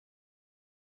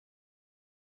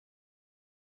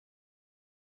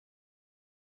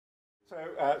So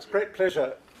it's a great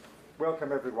pleasure.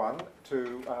 Welcome everyone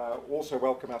to also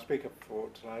welcome our speaker for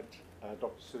tonight,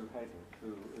 Dr. Sue Heydon,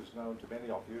 who is known to many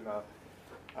of you. Now,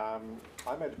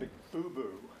 I made a big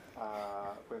boo-boo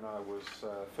when I was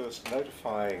first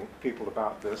notifying people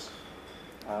about this.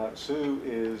 Sue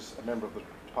is a member of the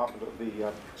department of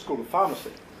the School of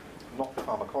Pharmacy, not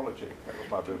pharmacology. That was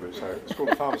my boo-boo. So School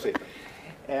of Pharmacy,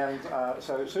 and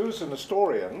so Sue is an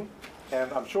historian,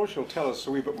 and I'm sure she'll tell us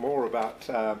a wee bit more about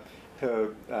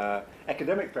her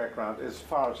academic background as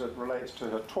far as it relates to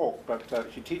her talk, but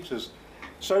she teaches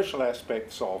social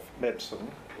aspects of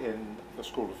medicine in the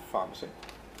School of Pharmacy.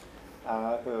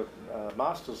 Her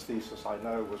master's thesis, I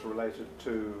know, was related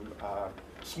to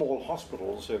small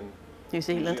hospitals in New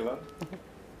Zealand.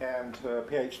 And her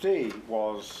PhD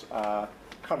was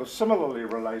kind of similarly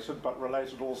related, but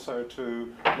related also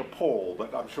to Nepal,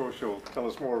 but I'm sure she'll tell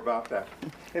us more about that.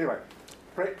 Anyway,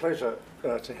 great pleasure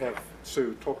to have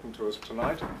Sue talking to us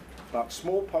tonight about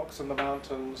smallpox in the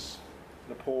mountains,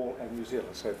 Nepal and New Zealand.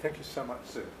 So thank you so much,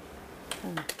 Sue.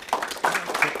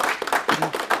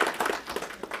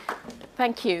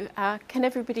 Thank you. Can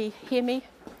everybody hear me?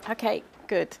 Okay,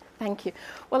 good. Thank you.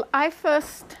 Well, I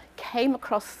first came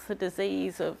across the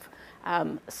disease of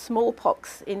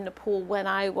smallpox in Nepal when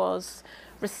I was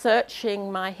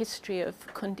researching my history of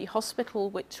Kundi Hospital,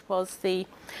 which was the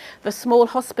small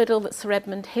hospital that Sir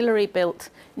Edmund Hillary built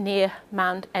near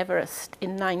Mount Everest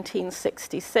in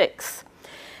 1966.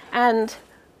 And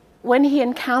when he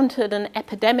encountered an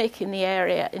epidemic in the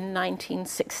area in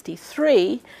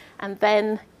 1963, and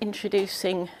then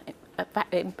introducing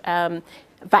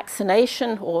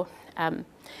vaccination, or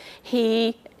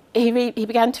he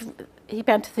began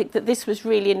to think that this was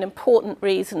really an important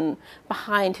reason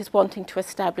behind his wanting to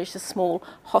establish a small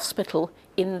hospital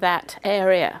in that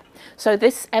area. So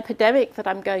this epidemic that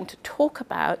I'm going to talk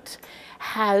about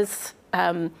has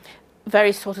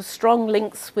very sort of strong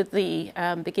links with the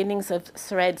beginnings of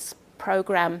Sir Ed's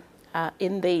program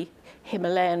in the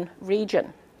Himalayan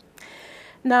region.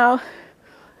 Now,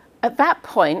 at that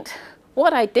point,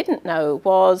 what I didn't know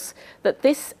was that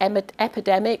this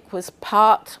epidemic was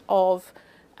part of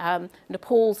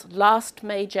Nepal's last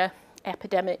major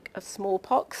epidemic of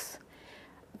smallpox.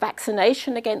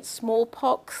 Vaccination against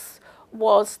smallpox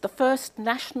was the first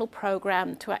national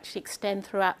program to actually extend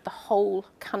throughout the whole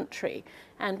country.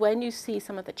 And when you see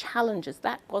some of the challenges,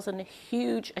 that wasn't a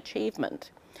huge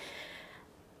achievement.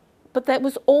 But there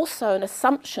was also an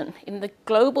assumption in the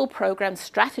global program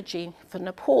strategy for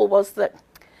Nepal was that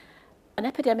an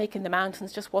epidemic in the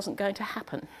mountains just wasn't going to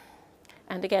happen.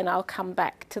 And again, I'll come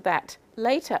back to that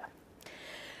later.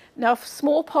 Now,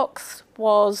 smallpox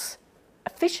was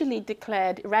officially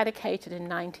declared eradicated in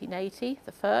 1980,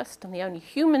 the first and the only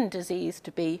human disease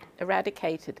to be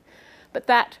eradicated. But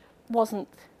that wasn't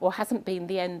or hasn't been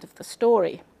the end of the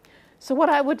story. So what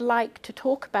I would like to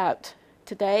talk about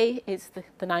today is the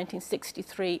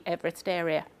 1963 Everest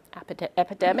area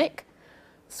epidemic,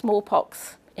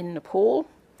 smallpox in Nepal,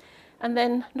 and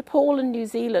then Nepal and New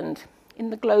Zealand in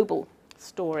the global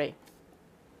story.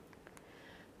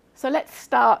 So let's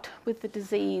start with the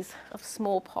disease of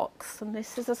smallpox. And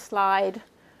this is a slide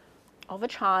of a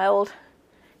child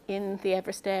in the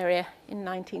Everest area in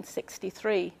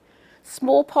 1963.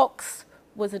 Smallpox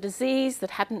was a disease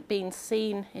that hadn't been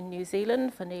seen in New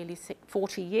Zealand for nearly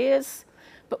 40 years,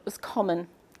 but was common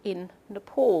in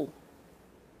Nepal.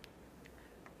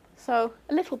 So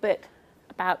a little bit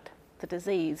about the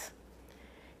disease.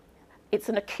 It's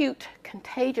an acute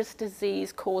contagious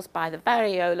disease caused by the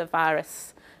variola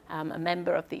virus, a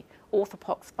member of the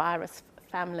orthopox virus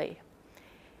family.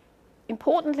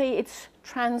 Importantly, it's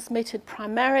transmitted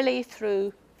primarily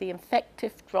through the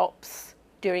infective drops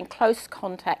during close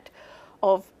contact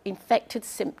of infected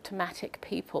symptomatic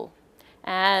people.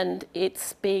 And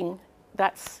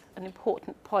that's an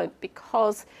important point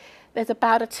because there's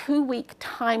about a 2-week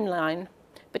timeline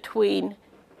between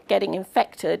getting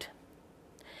infected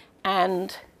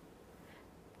and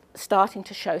starting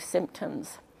to show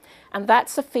symptoms. And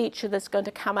that's a feature that's going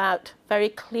to come out very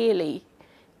clearly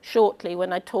shortly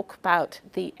when I talk about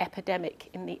the epidemic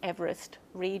in the Everest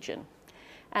region.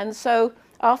 And so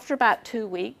after about 2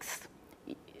 weeks,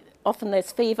 often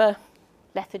there's fever,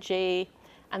 lethargy,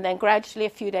 and then gradually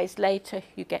a few days later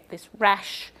you get this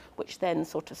rash, which then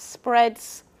sort of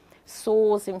spreads,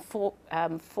 sores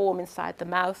form inside the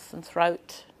mouth and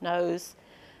throat, nose.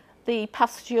 The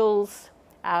pustules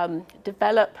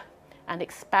develop and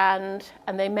expand,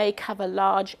 and they may cover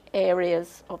large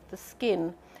areas of the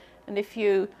skin. And if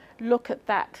you look at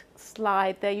that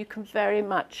slide there, you can very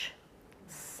much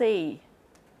see,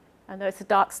 I know it's a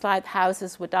dark slide, the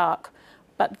houses were dark,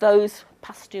 but those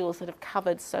pustules that have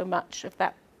covered so much of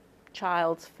that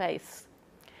child's face.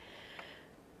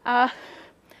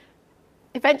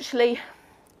 Eventually,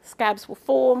 scabs will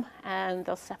form and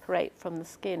they'll separate from the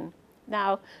skin.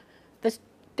 Now, there's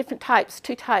different types,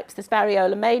 two types. There's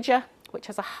variola major, which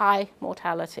has a high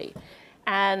mortality,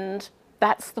 and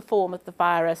that's the form of the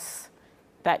virus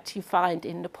that you find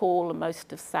in Nepal and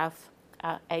most of South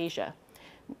Asia.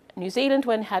 New Zealand,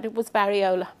 when had it, was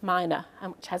variola minor,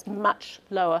 which has much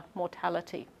lower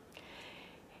mortality.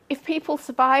 If people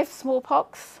survive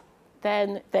smallpox,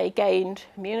 then they gained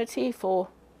immunity for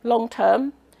long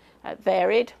term,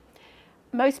 varied.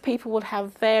 Most people will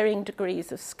have varying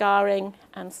degrees of scarring,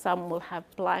 and some will have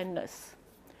blindness.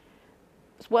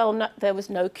 Well, there was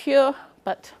no cure,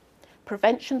 but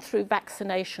prevention through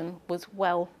vaccination was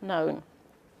well known.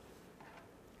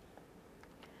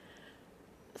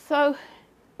 So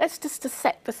let's just to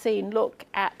set the scene, look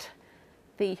at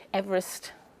the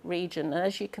Everest region. And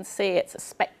as you can see, it's a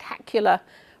spectacular,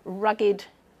 rugged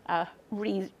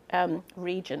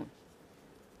region.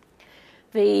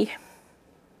 If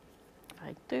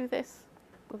I do this,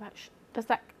 does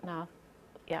that, no,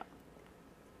 yeah.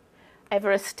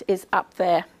 Everest is up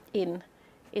there in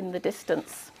the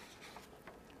distance.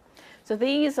 So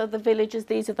these are the villages,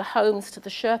 these are the homes to the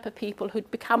Sherpa people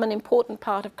who'd become an important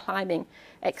part of climbing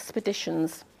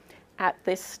expeditions at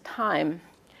this time.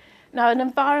 Now, an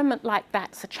environment like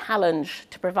that's a challenge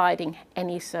to providing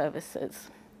any services.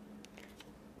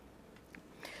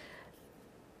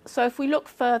 So if we look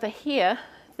further here,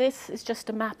 this is just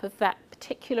a map of that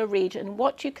particular region.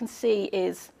 What you can see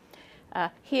is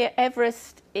here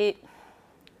Everest is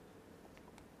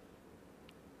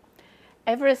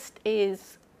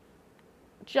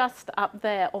just up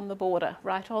there on the border,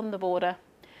 right on the border.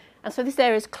 And so this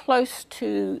area is close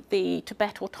to the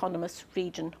Tibet Autonomous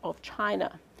Region of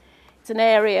China. It's an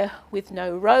area with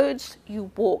no roads,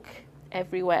 you walk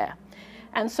everywhere.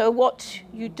 And so what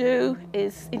you do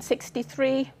is, in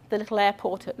 '63, the little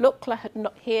airport at Lukla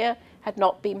had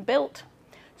not been built.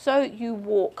 So you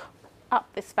walk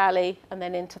up this valley and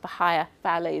then into the higher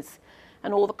valleys.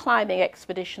 And all the climbing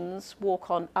expeditions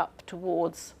walk on up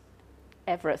towards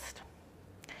Everest.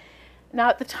 Now,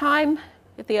 at the time,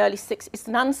 of the early 60s, it's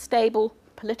an unstable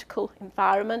political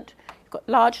environment. You've got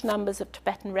large numbers of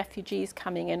Tibetan refugees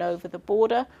coming in over the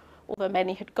border, although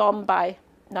many had gone by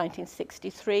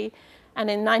 1963. And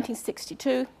in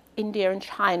 1962, India and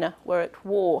China were at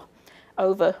war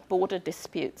over border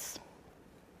disputes.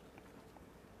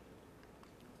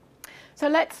 So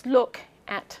let's look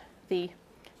at the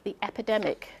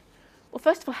epidemic. Well,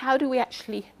 first of all, how do we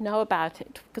actually know about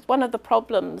it? Because one of the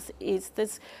problems is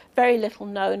there's very little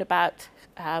known about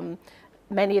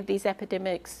many of these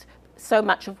epidemics, so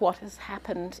much of what has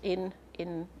happened in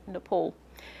Nepal.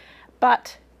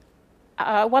 But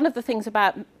one of the things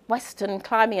about Western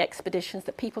climbing expeditions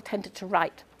that people tended to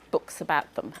write books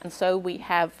about them. And so we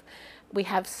have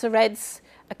Sured's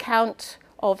account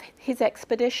of his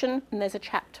expedition, and there's a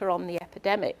chapter on the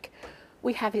epidemic.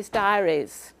 We have his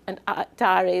diaries and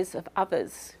diaries of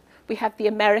others. We have the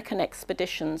American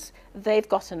expeditions. They've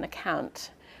got an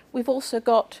account. We've also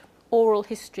got oral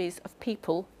histories of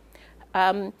people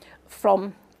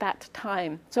from that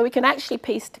time. So we can actually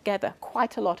piece together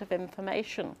quite a lot of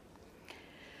information.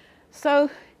 So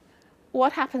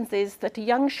what happens is that a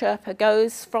young Sherpa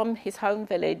goes from his home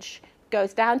village,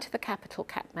 goes down to the capital,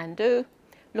 Kathmandu,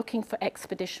 looking for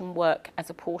expedition work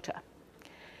as a porter.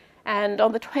 And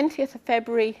on the 20th of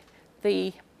February,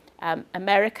 the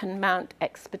American Mount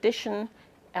expedition,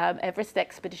 Everest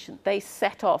expedition, they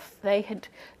set off.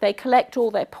 They collect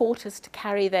all their porters to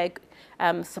carry their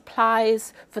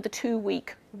supplies for the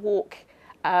 2-week walk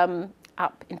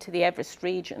up into the Everest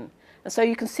region. And so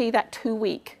you can see that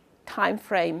 2-week time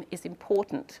frame is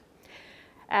important.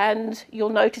 And you'll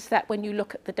notice that when you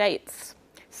look at the dates.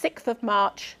 6th of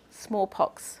March,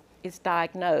 smallpox is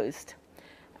diagnosed.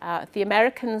 The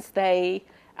Americans, they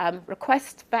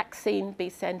request vaccine be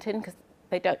sent in because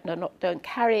they don't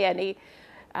carry any.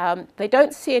 They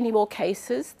don't see any more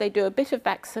cases. They do a bit of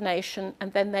vaccination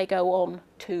and then they go on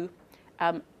to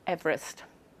Everest.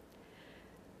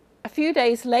 A few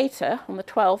days later, on the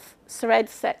 12th, Sured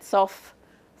sets off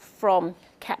from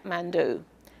Kathmandu.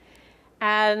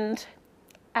 And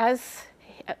as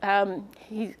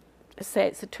he said,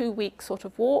 it's a 2-week sort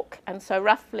of walk, and so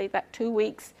roughly that 2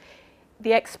 weeks,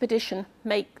 the expedition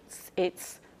meets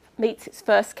its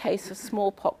first case of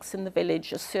smallpox in the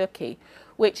village of Surki,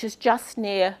 which is just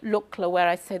near Lukla, where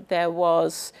I said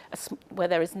where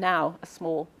there is now a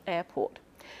small airport.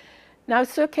 Now,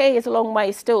 Surki is a long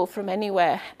way still from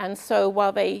anywhere, and so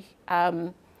while they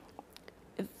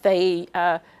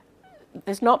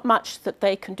there's not much that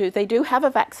they can do. They do have a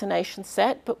vaccination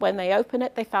set, but when they open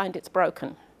it, they find it's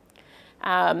broken.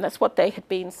 That's what they had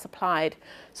been supplied.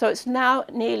 So it's now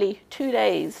nearly 2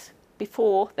 days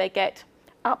before they get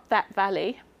up that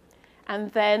valley,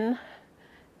 and then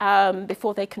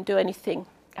before they can do anything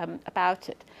about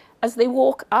it. As they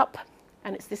walk up,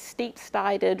 and it's this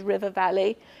steep-sided river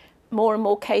valley, more and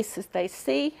more cases they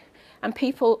see, and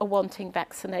people are wanting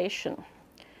vaccination.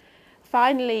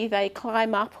 Finally, they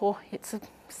climb up, or it's a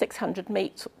 600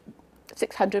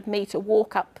 metre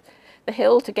walk up the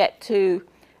hill to get to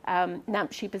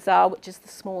Namche Bazaar, which is the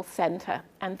small centre.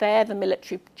 And there the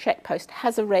military checkpost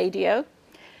has a radio,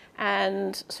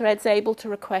 and Sured's able to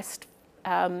request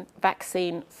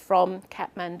vaccine from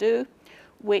Kathmandu,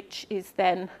 which is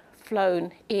then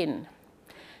flown in.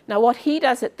 Now what he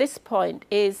does at this point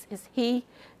is he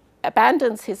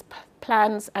abandons his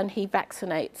plans and he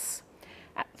vaccinates.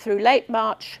 Through late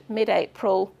March,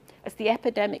 mid-April, as the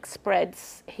epidemic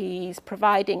spreads, he's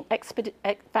providing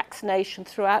vaccination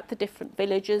throughout the different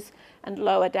villages and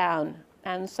lower down.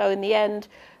 And so in the end,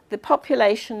 the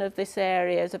population of this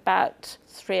area is about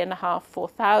 3,500,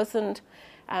 4,000.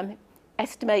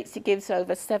 Estimates he gives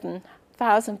over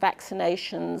 7,000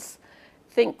 vaccinations,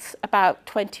 thinks about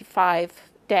 25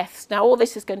 deaths. Now all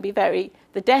this is going to be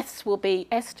the deaths will be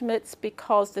estimates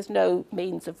because there's no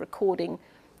means of recording.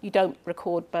 You don't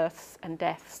record births and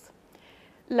deaths.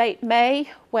 Late May,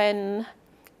 when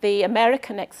the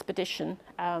American expedition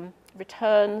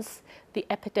returns, the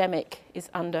epidemic is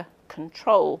under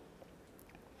control.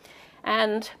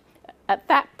 And at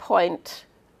that point,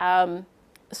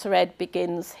 Sured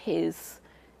begins his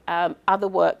other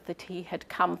work that he had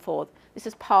come for. This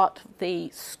is part of the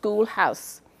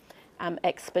schoolhouse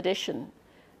expedition.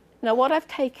 Now what I've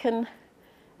taken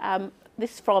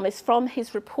this from is from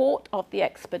his report of the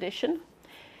expedition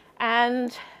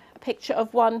and a picture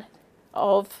of one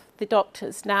of the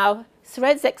doctors. Now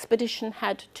Sured's expedition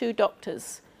had 2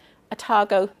 doctors,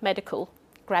 Otago medical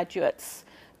graduates,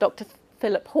 Dr.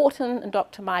 Philip Horton and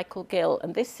Dr. Michael Gill,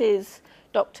 and this is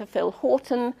Dr. Phil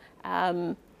Horton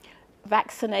about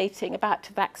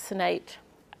to vaccinate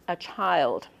a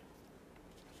child.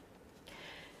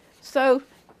 So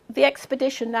the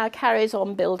expedition now carries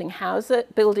on building houses,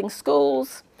 building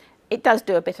schools. It does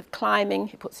do a bit of climbing.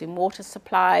 It puts in water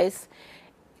supplies.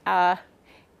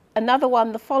 Another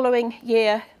one the following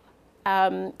year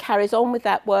carries on with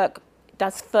that work,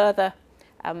 does further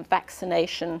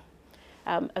vaccination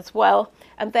as well.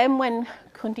 And then when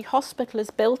Kundi Hospital is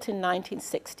built in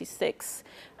 1966,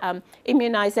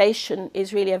 immunisation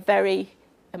is really a very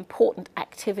important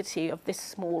activity of this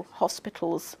small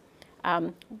hospital's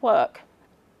work.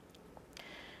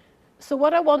 So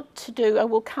what I want to do, I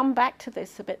will come back to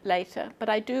this a bit later, but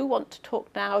I do want to talk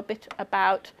now a bit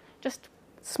about just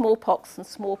smallpox and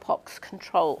smallpox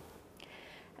control.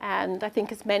 And I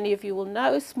think as many of you will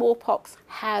know, smallpox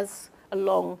has a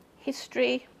long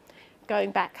history going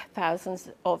back thousands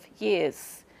of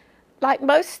years. Like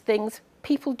most things,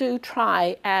 people do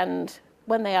try, and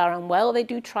when they are unwell, they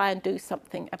do try and do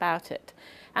something about it.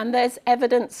 And there's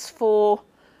evidence for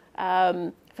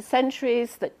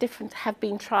centuries that different have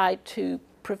been tried to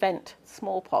prevent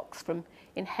smallpox, from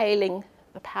inhaling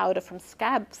the powder from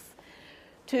scabs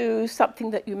to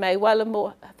something that you may well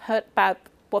have heard about,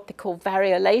 what they call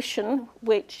variolation,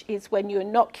 which is when you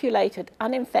inoculated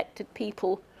uninfected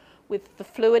people with the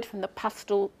fluid from the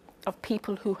pustule of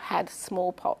people who had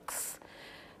smallpox.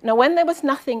 Now, when there was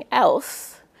nothing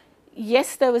else,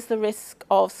 yes, there was the risk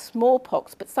of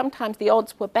smallpox, but sometimes the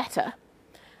odds were better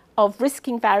of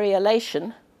risking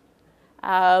variolation,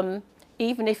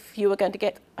 even if you were going to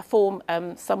get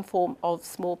some form of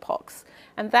smallpox.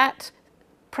 And that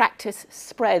practice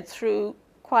spread through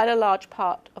quite a large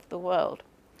part of the world.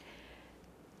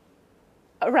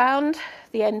 Around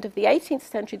the end of the 18th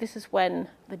century, this is when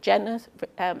the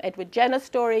Edward Jenner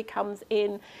story comes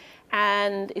in,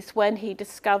 and it's when he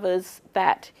discovers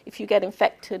that if you get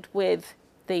infected with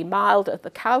the milder,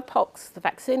 the cowpox, the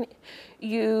vaccine,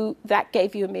 that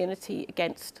gave you immunity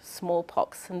against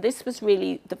smallpox. And this was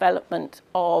really development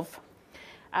of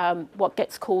what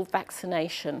gets called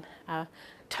vaccination.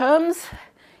 Terms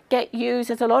get used.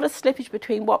 There's a lot of slippage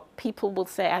between what people will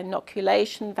say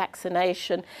inoculation,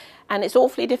 vaccination, and it's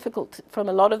awfully difficult from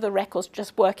a lot of the records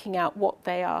just working out what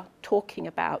they are talking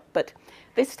about. But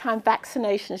this time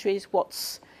vaccination is really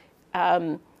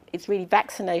it's really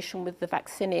vaccination with the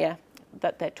vaccinia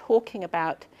that they're talking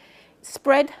about.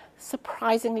 Spread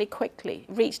surprisingly quickly,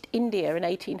 reached India in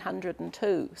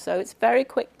 1802, so it's very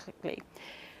quickly.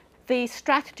 The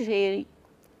strategy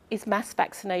is mass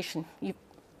vaccination. You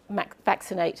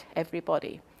vaccinate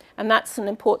everybody. And that's an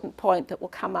important point that will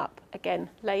come up again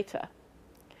later.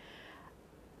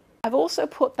 I've also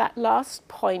put that last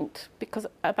point because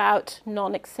about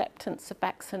non-acceptance of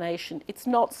vaccination. It's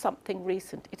not something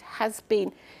recent. It has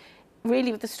been,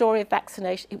 really with the story of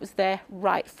vaccination, it was there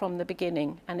right from the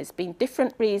beginning. And it's been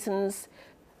different reasons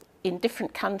in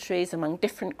different countries among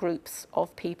different groups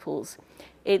of peoples.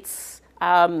 It's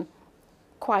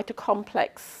quite a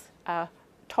complex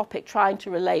topic, trying to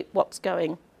relate what's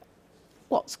going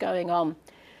on.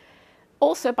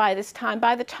 Also by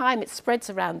the time it spreads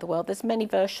around the world, there's many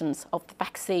versions of the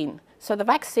vaccine. So the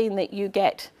vaccine that you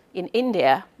get in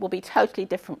India will be totally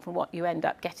different from what you end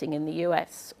up getting in the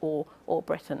US or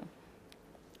Britain.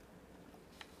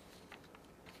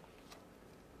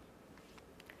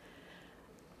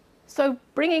 So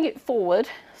bringing it forward,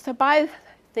 so by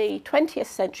the 20th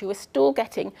century we're still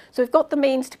getting, so we've got the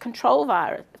means to control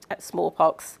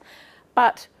smallpox,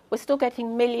 but we're still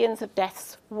getting millions of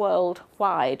deaths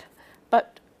worldwide.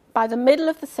 But by the middle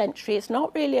of the century, it's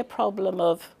not really a problem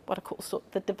of what I call sort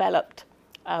of the developed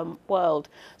world.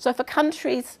 So for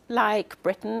countries like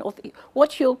Britain,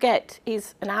 what you'll get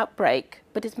is an outbreak,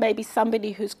 but it's maybe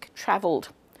somebody who's travelled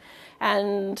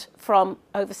and from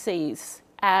overseas.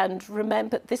 And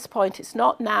remember, at this point, it's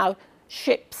not now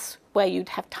ships where you'd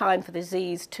have time for the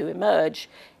disease to emerge,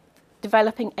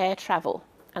 developing air travel.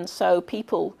 And so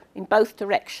people in both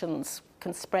directions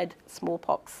can spread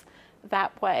smallpox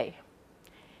that way.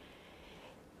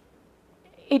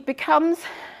 It becomes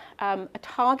a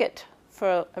target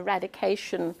for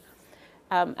eradication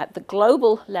at the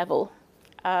global level,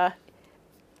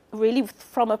 really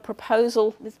from a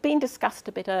proposal that's been discussed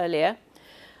a bit earlier.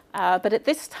 But at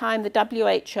this time, the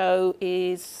WHO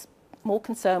is more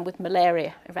concerned with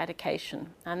malaria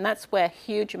eradication, and that's where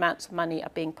huge amounts of money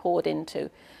are being poured into.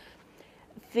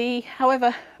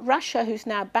 However, Russia, who's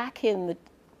now back in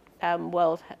the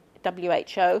World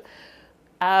WHO,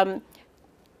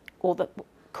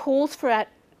 calls for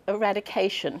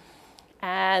eradication,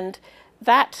 and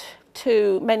that,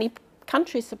 to many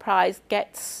countries' surprise,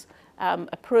 gets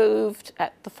approved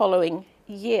at the following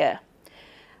year.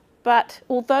 But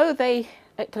although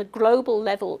at a global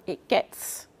level, it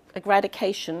gets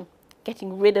eradication,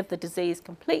 getting rid of the disease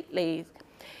completely,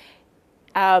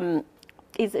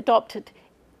 is adopted,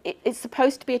 it's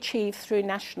supposed to be achieved through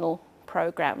national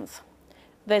programs.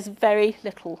 There's very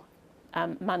little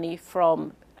money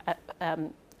from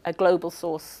a global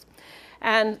source.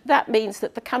 And that means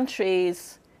that the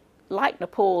countries like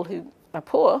Nepal, who are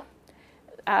poor,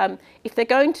 if they're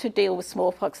going to deal with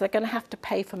smallpox, they're going to have to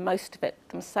pay for most of it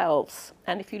themselves.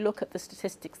 And if you look at the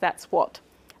statistics, that's what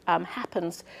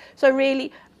happens. So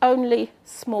really, only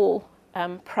small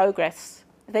progress.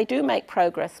 They do make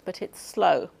progress, but it's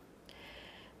slow.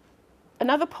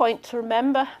 Another point to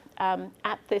remember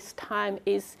at this time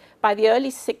is by the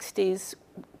early 60s,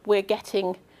 we're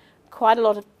getting quite a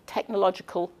lot of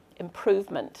technological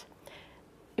improvement.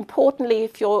 Importantly,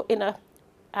 if you're in a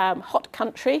hot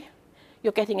country,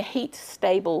 you're getting a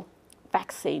heat-stable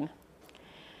vaccine,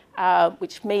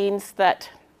 which means that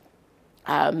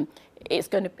it's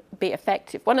going to be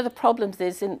effective. One of the problems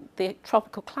is in the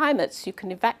tropical climates, you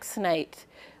can vaccinate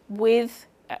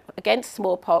against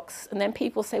smallpox, and then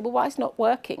people say, well, why is it not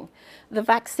working? The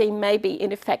vaccine may be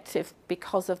ineffective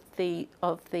because of the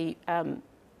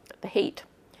heat.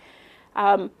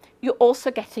 You're also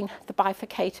getting the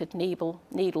bifurcated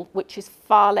needle, which is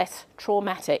far less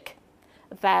traumatic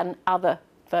than other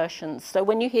versions. So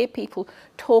when you hear people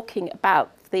talking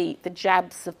about the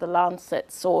jabs of the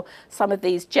lancets or some of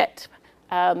these jet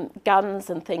guns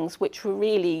and things, which were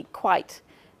really quite,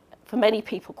 for many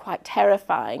people, quite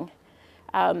terrifying,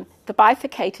 the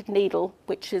bifurcated needle,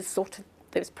 which is sort of,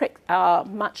 those pricks are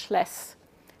much less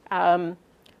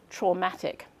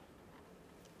traumatic.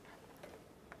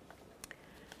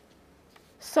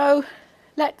 So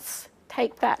let's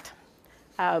take that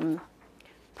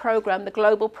program, the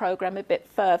global program, a bit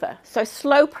further. So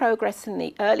slow progress in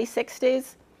the early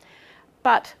 60s,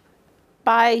 but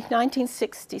by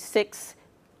 1966,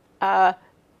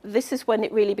 this is when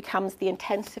it really becomes the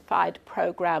intensified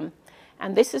program.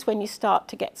 And this is when you start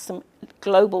to get some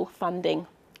global funding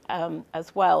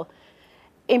as well.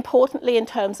 Importantly, in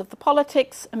terms of the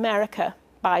politics, America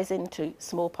buys into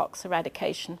smallpox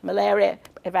eradication. Malaria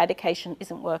eradication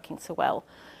isn't working so well.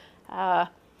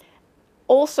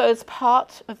 Also, as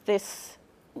part of this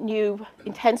new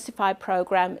intensified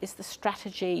program is the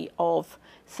strategy of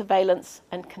surveillance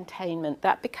and containment.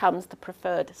 That becomes the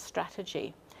preferred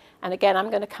strategy. And again, I'm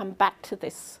going to come back to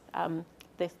this,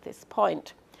 this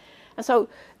point. And so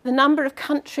the number of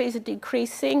countries are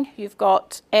decreasing. You've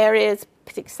got areas,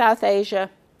 particularly South Asia,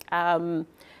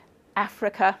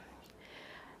 Africa,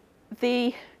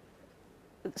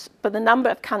 but the number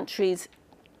of countries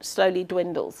slowly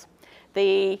dwindles.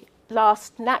 The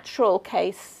last natural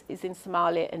case is in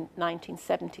Somalia in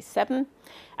 1977,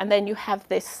 and then you have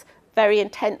this very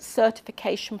intense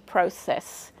certification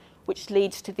process which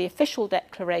leads to the official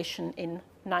declaration in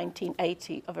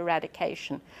 1980 of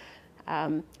eradication.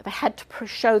 They had to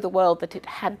show the world that it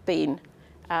had been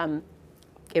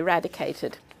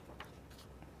eradicated.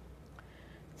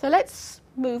 So let's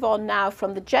move on now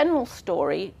from the general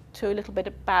story to a little bit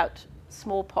about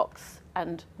smallpox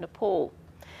and Nepal.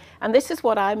 And this is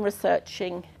what I'm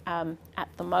researching at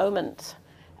the moment,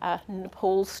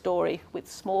 Nepal's story with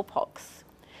smallpox.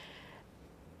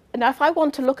 Now, if I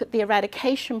want to look at the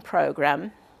eradication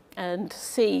program and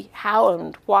see how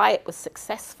and why it was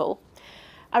successful,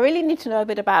 I really need to know a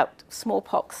bit about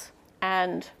smallpox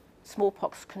and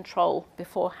smallpox control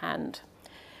beforehand.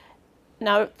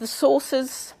 Now, the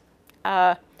sources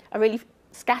are really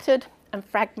scattered and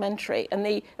fragmentary, and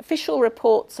the official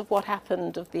reports of what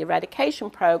happened of the eradication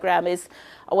program is,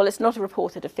 oh, well, it's not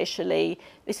reported officially,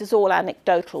 this is all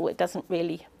anecdotal, it doesn't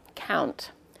really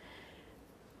count.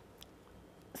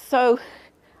 So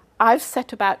I've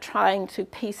set about trying to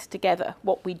piece together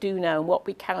what we do know and what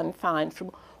we can find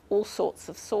from all sorts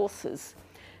of sources.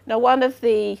 Now, one of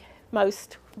the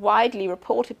most widely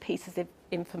reported pieces of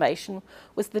information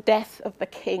was the death of the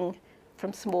king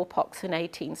from smallpox in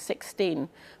 1816,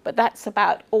 but that's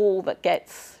about all that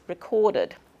gets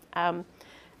recorded. At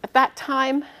that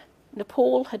time,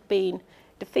 Nepal had been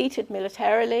defeated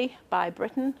militarily by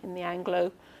Britain in the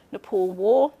Anglo-Nepal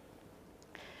War.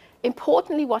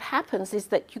 Importantly, what happens is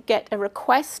that you get a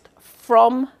request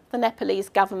from the Nepalese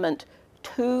government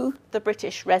to the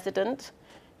British resident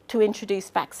to introduce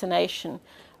vaccination.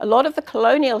 A lot of the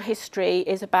colonial history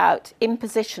is about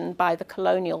imposition by the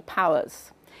colonial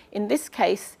powers. In this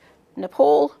case,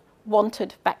 Nepal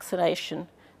wanted vaccination.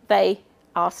 They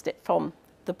asked it from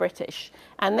the British.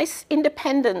 And this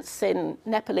independence in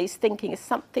Nepalese thinking is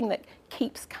something that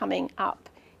keeps coming up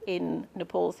in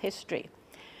Nepal's history.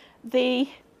 The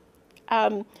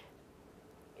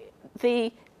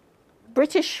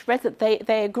British resident,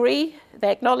 they agree,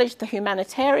 they acknowledge the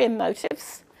humanitarian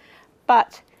motives,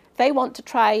 but they want to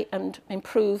try and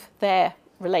improve their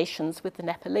relations with the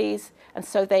Nepalese, and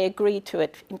so they agree to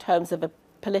it in terms of a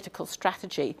political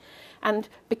strategy. And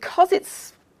because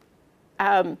it's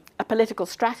a political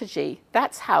strategy,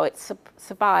 that's how it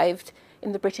survived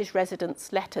in the British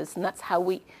residents' letters, and that's how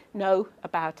we know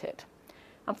about it.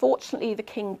 Unfortunately, the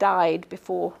king died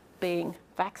before being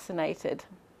vaccinated.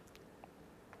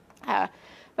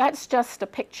 That's just a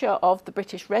picture of the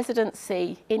British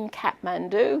residency in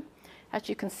Kathmandu. As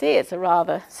you can see, it's a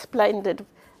rather splendid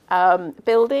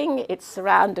building. It's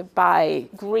surrounded by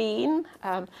green.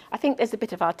 I think there's a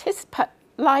bit of artist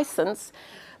license,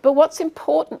 but what's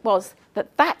important was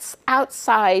that that's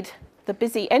outside the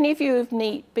busy. Any of you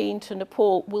who've been to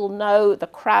Nepal will know the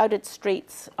crowded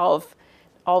streets of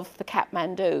the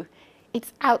Kathmandu.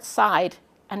 It's outside,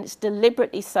 and it's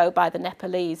deliberately so by the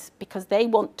Nepalese because they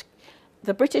want,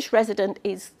 the British resident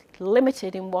is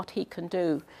limited in what he can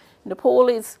do. Nepal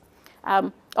is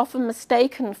often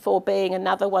mistaken for being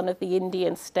another one of the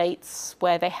Indian states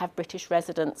where they have British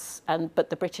residents, but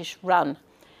the British run.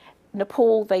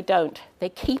 Nepal, they don't. They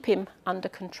keep him under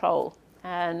control.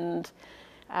 And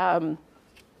as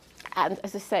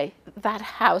I say, that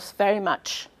house very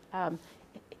much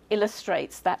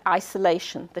illustrates that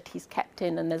isolation that he's kept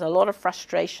in, and there's a lot of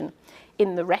frustration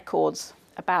in the records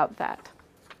about that.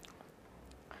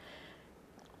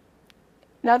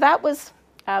 Now, that was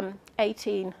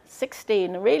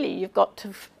 1816. Really, you've got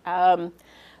to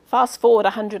fast forward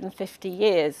 150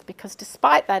 years, because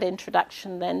despite that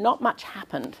introduction, then not much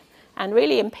happened. And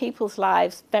really, in people's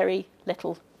lives, very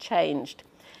little changed.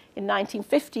 In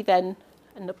 1950, then,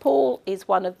 Nepal is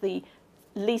one of the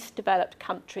least developed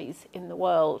countries in the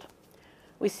world.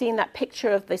 We've seen that picture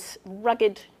of this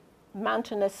rugged,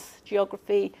 mountainous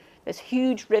geography. There's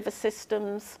huge river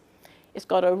systems. It's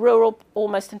got a rural,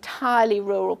 almost entirely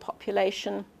rural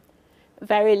population,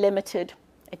 very limited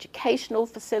educational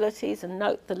facilities, and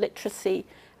note the literacy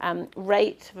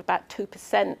rate of about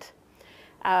 2%,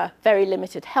 very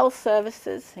limited health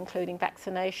services, including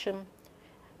vaccination.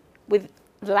 With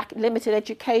limited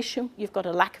education, you've got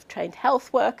a lack of trained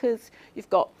health workers, you've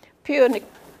got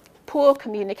poor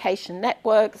communication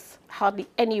networks, hardly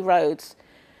any roads.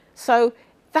 So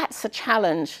that's a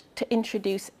challenge to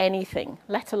introduce anything,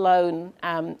 let alone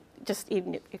just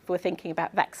even if we're thinking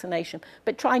about vaccination,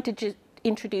 but trying to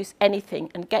introduce anything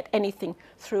and get anything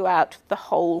throughout the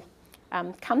whole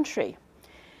country.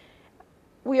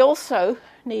 We also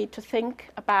need to think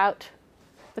about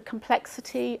the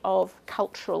complexity of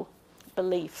cultural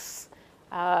beliefs.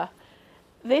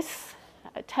 This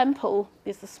temple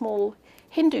is the small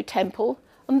Hindu temple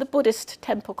on the Buddhist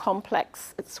temple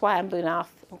complex at Swayambhunath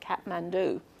in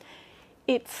Kathmandu.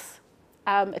 It's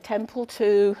a temple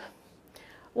to,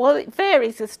 well, it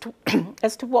varies as to,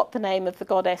 as to what the name of the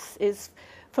goddess is.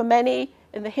 For many,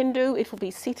 in the Hindu, it will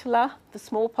be Sitala, the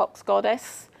smallpox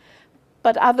goddess,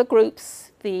 but other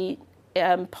groups, the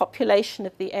population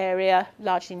of the area,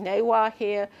 largely Newa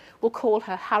here, will call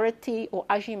her Harati or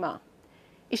Ajima.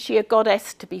 Is she a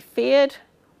goddess to be feared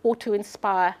or to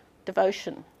inspire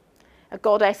devotion? A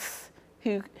goddess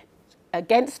who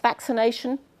against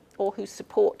vaccination or whose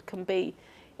support can be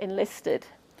enlisted.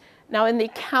 Now, in the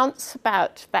accounts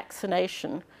about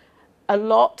vaccination,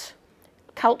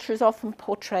 culture is often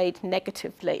portrayed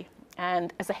negatively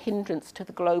and as a hindrance to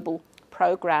the global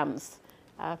programs.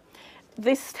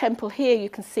 This temple here, you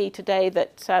can see today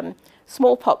that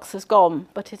smallpox has gone,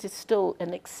 but it is still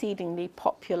an exceedingly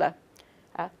popular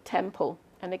temple.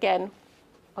 And again,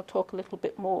 I'll talk a little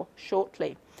bit more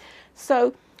shortly.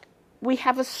 So we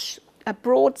have a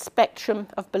broad spectrum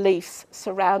of beliefs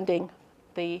surrounding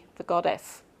the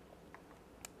goddess.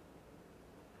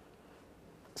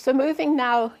 So moving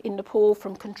now in Nepal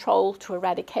from control to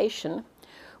eradication,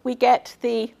 we get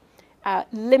the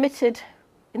limited,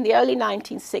 in the early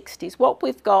 1960s, what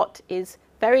we've got is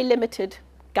very limited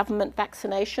government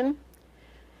vaccination.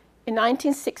 In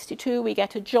 1962, we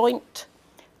get a joint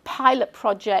pilot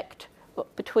project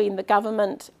between the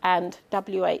government and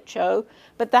WHO,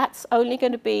 but that's only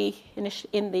going to be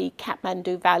in the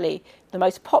Kathmandu Valley, the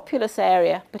most populous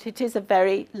area, but it is a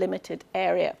very limited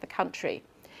area of the country.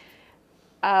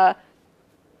 That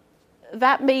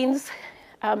means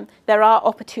there are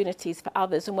opportunities for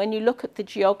others, and when you look at the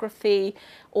geography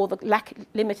or the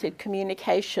limited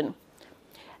communication,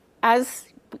 as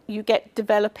you get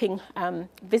developing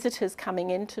visitors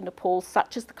coming into Nepal,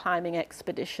 such as the climbing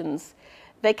expeditions,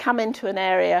 they come into an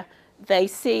area, they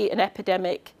see an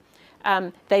epidemic,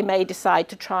 they may decide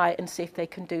to try and see if they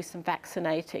can do some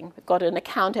vaccinating. We've got an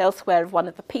account elsewhere of one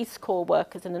of the Peace Corps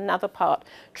workers in another part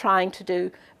trying to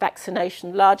do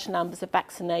vaccination, large numbers of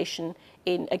vaccination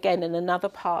in another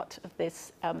part of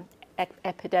this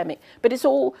epidemic. But it's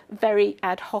all very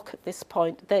ad hoc at this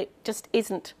point. There just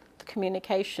isn't the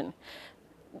communication.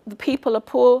 The people are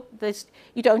poor,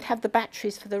 you don't have the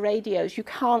batteries for the radios, you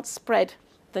can't spread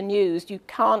the news, you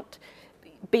can't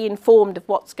be informed of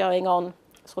what's going on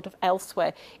sort of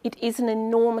elsewhere. It is an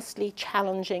enormously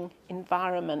challenging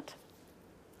environment.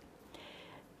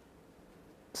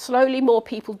 Slowly more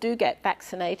people do get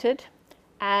vaccinated,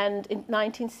 and in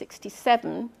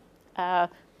 1967,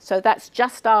 so that's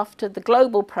just after the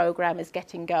global program is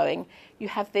getting going, you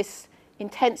have this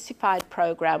intensified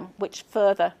program which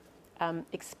further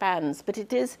expands, but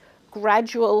it is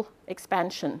gradual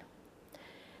expansion.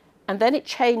 And then it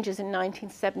changes in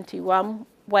 1971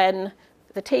 when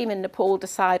the team in Nepal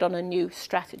decide on a new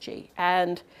strategy.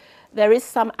 And there is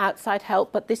some outside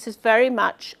help, but this is very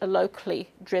much a locally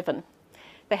driven.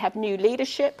 They have new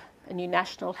leadership, a new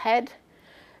national head.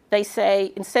 They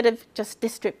say, instead of just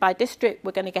district by district,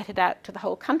 we're going to get it out to the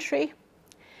whole country.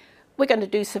 We're going to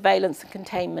do surveillance and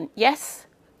containment, yes,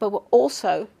 but we're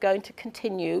also going to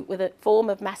continue with a form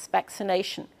of mass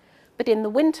vaccination, but in the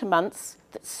winter months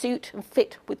that suit and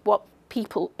fit with what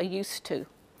people are used to.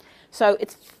 So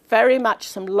it's very much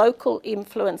some local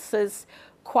influences,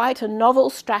 quite a novel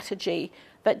strategy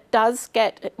that does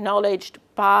get acknowledged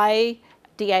by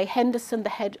D.A. Henderson, the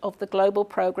head of the global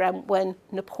program, when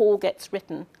Nepal gets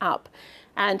written up.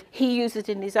 And he uses it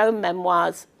in his own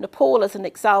memoirs, Nepal as an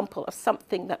example of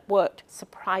something that worked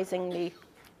surprisingly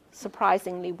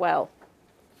well.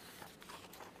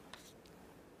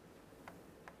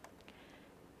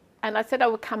 And I said I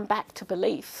would come back to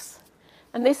beliefs.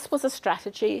 And this was a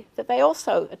strategy that they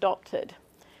also adopted,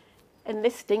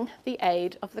 enlisting the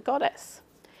aid of the goddess.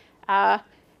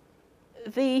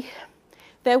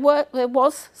 There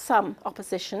was some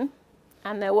opposition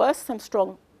and there were some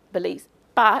strong beliefs,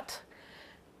 but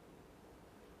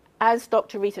as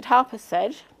Dr. Rita Harper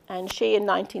said, and she in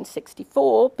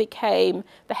 1964 became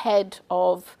the head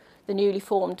of the newly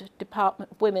formed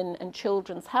Department of Women and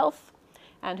Children's Health,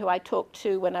 and who I talked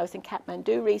to when I was in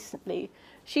Kathmandu recently,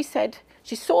 she said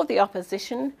she saw the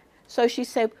opposition, so she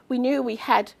said we knew we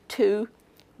had to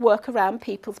work around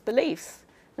people's beliefs.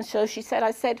 And so she said,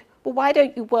 I said, well, why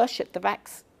don't you worship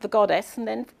the goddess and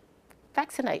then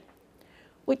vaccinate?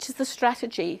 Which is the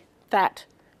strategy that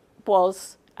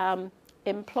was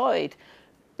employed.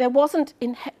 There wasn't,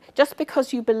 just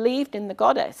because you believed in the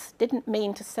goddess didn't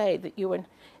mean to say that you were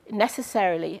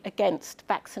necessarily against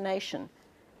vaccination.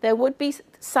 There would be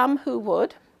some who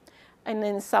would, and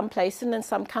in some places and in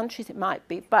some countries it might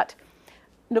be, but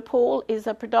Nepal is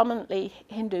a predominantly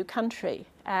Hindu country,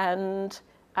 and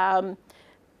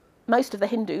most of the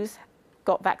Hindus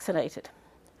got vaccinated.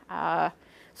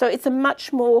 So it's a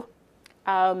much more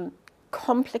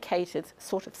complicated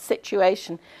sort of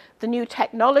situation. The new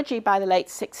technology by the late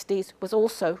 60s was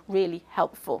also really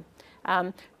helpful.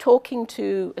 Talking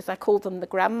to, as I call them, the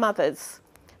grandmothers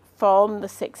from the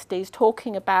 60s,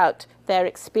 talking about their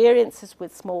experiences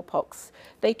with smallpox.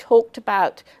 They talked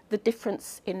about the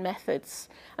difference in methods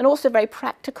and also very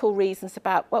practical reasons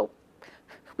about, well,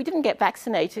 we didn't get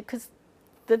vaccinated because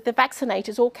the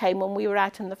vaccinators all came when we were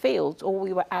out in the fields or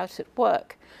we were out at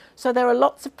work. So there are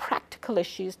lots of practical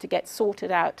issues to get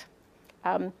sorted out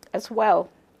as well.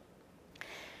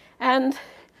 And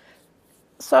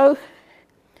so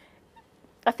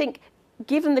I think,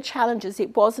 given the challenges,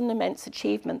 it was an immense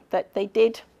achievement that they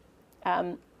did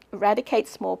eradicate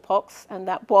smallpox, and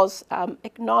that was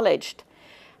acknowledged.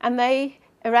 And they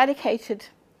eradicated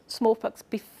smallpox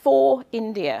before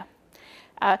India.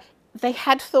 They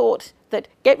had thought that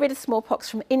get rid of smallpox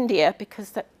from India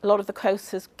because a lot of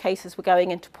the cases were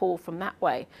going into Nepal from that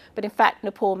way. But in fact,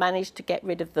 Nepal managed to get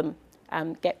rid of them,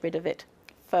 get rid of it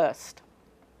first.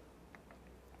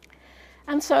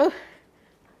 And so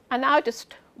I now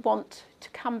just want to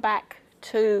come back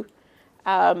to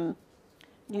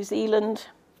New Zealand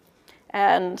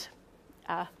and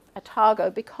Otago,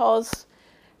 because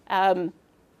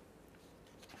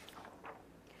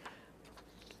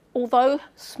although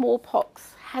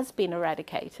smallpox has been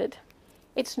eradicated,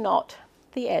 it's not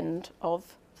the end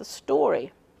of the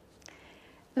story.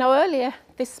 Now, earlier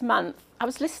this month, I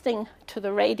was listening to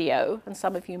the radio, and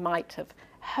some of you might have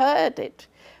heard it,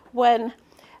 when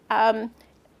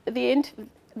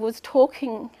was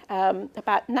talking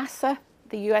about NASA,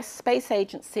 the US Space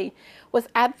Agency, was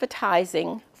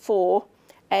advertising for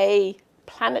a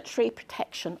planetary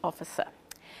protection officer.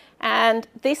 And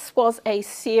this was a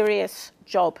serious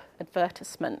job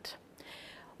advertisement.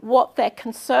 What their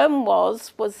concern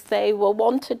was they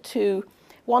wanted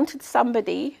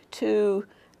somebody to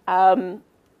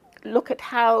look at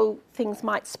how things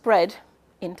might spread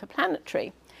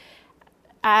interplanetary.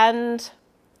 And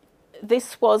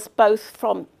this was both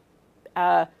from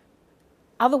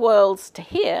other worlds to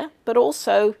here, but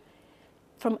also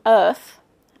from Earth,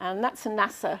 and that's a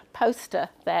NASA poster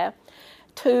there,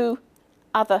 to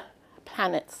other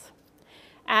planets.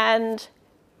 And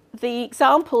the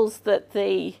examples that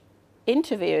the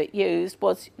interviewer used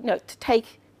was,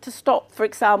 to stop, for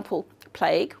example,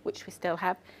 plague, which we still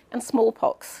have, and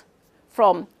smallpox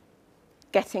from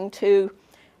getting to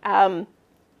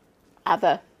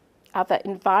other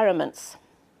environments.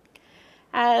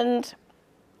 And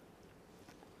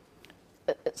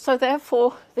so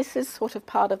therefore, this is sort of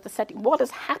part of the setting. What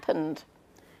has happened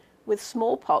with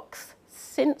smallpox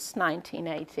since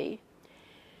 1980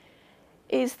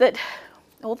 is that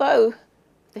although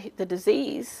the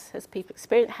disease, as people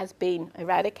experience, has been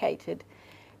eradicated,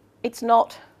 it's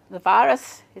not, the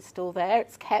virus is still there.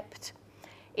 It's kept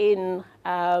in,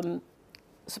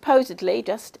 supposedly,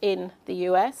 just in the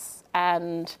US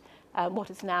and what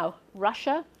is now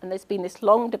Russia. And there's been this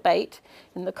long debate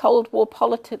in the Cold War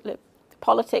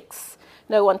politics.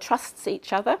 No one trusts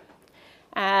each other.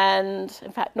 And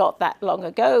in fact, not that long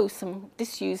ago, some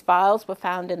disused vials were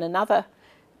found in another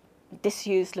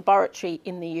disused laboratory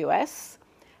in the US.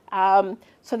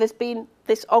 So there's been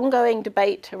this ongoing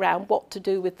debate around what to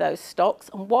do with those stocks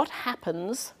and what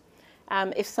happens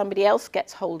if somebody else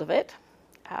gets hold of it.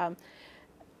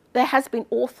 There has been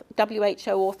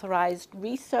WHO authorized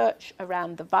research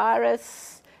around the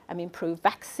virus, improved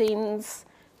vaccines,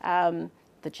 the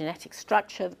genetic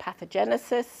structure, the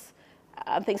pathogenesis,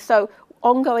 and things. So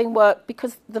ongoing work,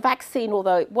 because the vaccine,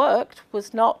 although it worked,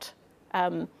 was not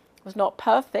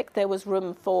perfect. There was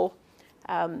room for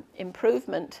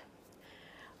improvement.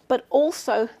 But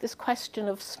also this question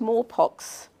of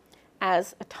smallpox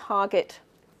as a target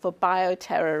for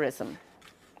bioterrorism.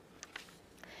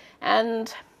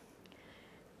 And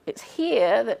it's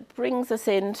here that brings us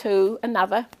into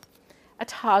another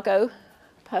Otago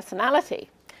personality,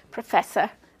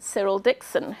 Professor Cyril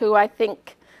Dixon, who I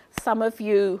think some of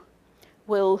you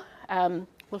will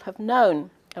have known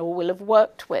or will have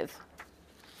worked with.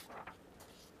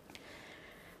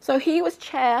 So he was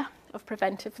chair of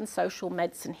preventive and social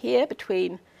medicine here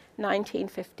between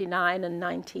 1959 and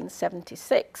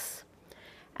 1976.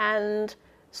 And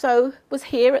so was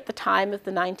here at the time of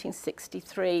the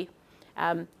 1963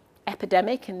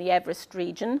 epidemic in the Everest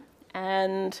region.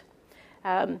 And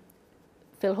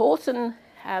Phil Horton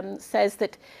says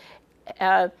that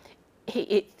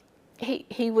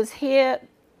he was here.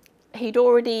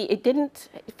 It didn't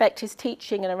affect his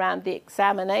teaching and around the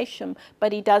examination,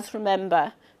 but he does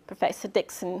remember Professor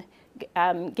Dixon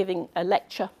giving a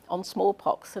lecture on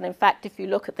smallpox. And in fact, if you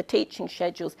look at the teaching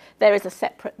schedules, there was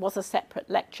a separate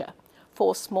lecture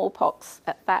for smallpox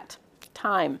at that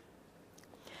time.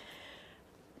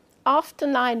 After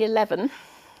 9/11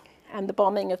 and the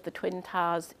bombing of the Twin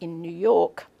Towers in New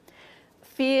York,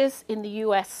 fears in the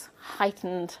US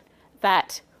heightened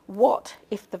that what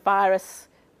if the virus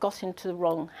got into the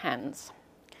wrong hands?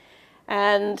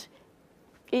 And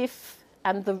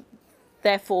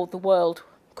therefore the world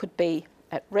could be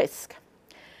at risk.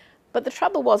 But the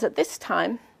trouble was, at this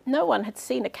time, no one had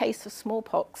seen a case of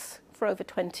smallpox for over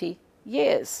 20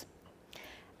 years.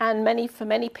 And for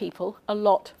many people, a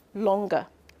lot longer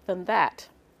than that.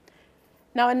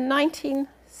 Now, in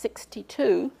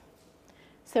 1962,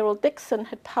 Cyril Dixon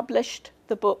had published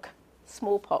the book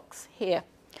Smallpox here.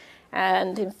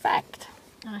 And in fact,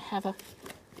 I have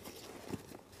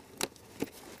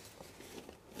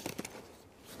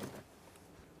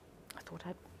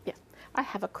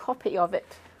a copy of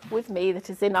it with me that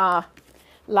is in our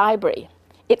library.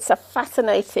 It's a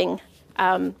fascinating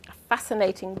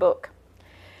book.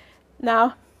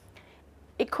 Now,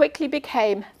 it quickly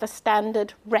became the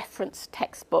standard reference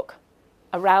textbook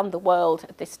around the world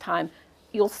at this time.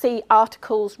 You'll see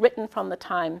articles written from the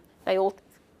time. They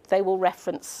will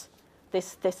reference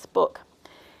this book.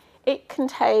 It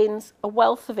contains a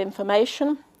wealth of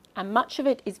information, and much of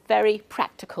it is very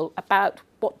practical about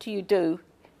what do you do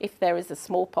if there is a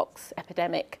smallpox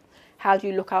epidemic. How do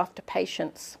you look after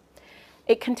patients?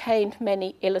 It contained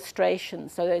many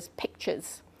illustrations, so there's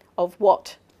pictures of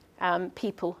what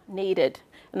people needed.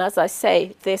 And as I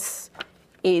say, this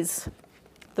is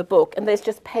the book, and there's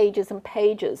just pages and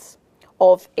pages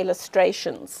of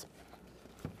illustrations.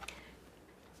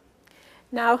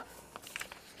 Now,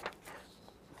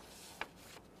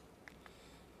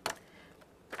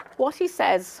 what he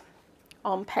says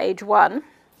on page 1,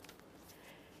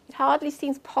 it hardly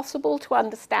seems possible to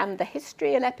understand the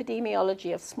history and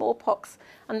epidemiology of smallpox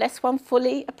unless one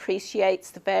fully appreciates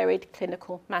the varied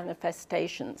clinical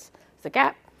manifestations. There's a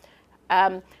gap.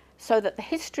 So that the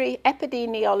history,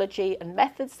 epidemiology, and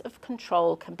methods of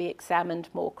control can be examined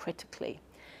more critically.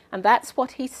 And that's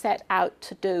what he set out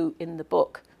to do in the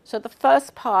book. So the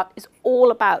first part is all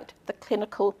about the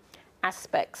clinical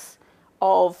aspects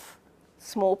of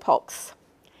smallpox.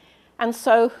 And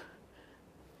so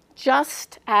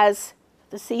just as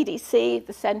the CDC,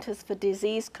 the Centers for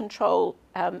Disease Control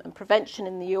and Prevention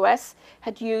in the US,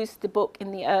 had used the book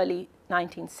in the early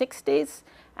 1960s,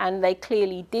 and they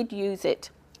clearly did use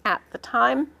it at the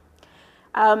time,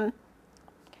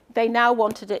 they now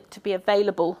wanted it to be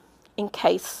available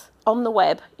on the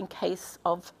web in case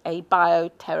of a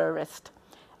bioterrorist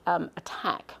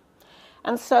attack.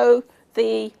 And so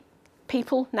the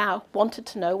people now wanted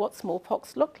to know what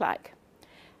smallpox looked like.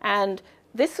 And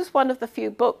this was one of the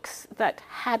few books that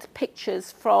had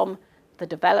pictures from the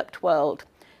developed world,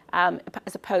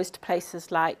 as opposed to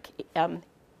places like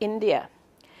India.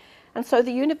 And so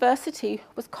the university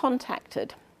was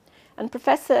contacted, and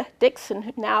Professor Dixon,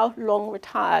 who now long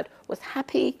retired, was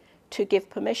happy to give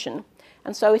permission.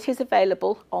 And so it is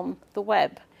available on the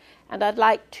web. And I'd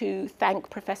like to thank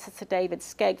Professor Sir David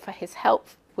Skegg for his help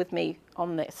with me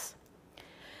on this.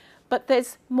 But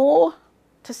there's more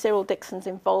to Cyril Dixon's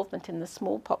involvement in the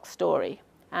smallpox story,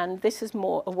 and this is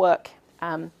more a work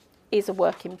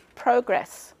in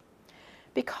progress,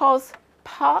 because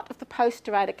part of the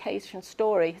post-eradication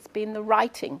story has been the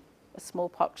writing of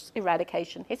smallpox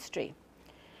eradication history.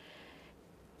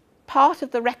 Part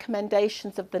of the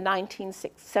recommendations of the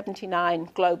 1979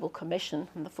 Global Commission,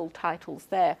 and the full titles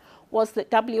there, was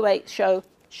that WHO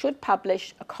should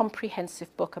publish a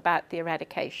comprehensive book about the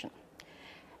eradication,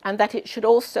 and that it should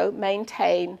also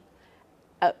maintain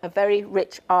a very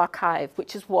rich archive,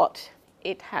 which is what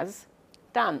it has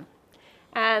done.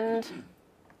 And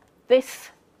this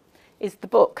is the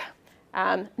book,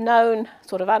 known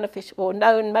sort of unofficial, or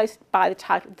known most by the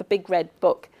title of the Big Red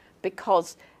Book,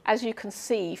 because as you can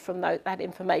see from that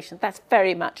information, that's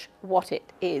very much what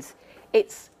it is.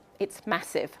 It's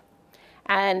massive,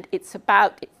 and its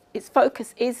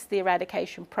focus is the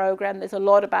eradication program. There's a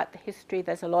lot about the history,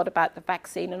 there's a lot about the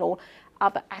vaccine and all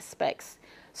other aspects.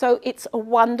 So it's a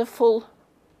wonderful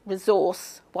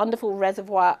resource, wonderful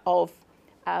reservoir of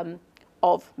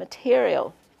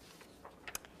material.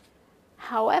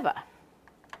 However,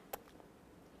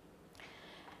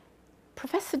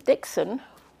 Professor Dixon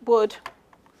would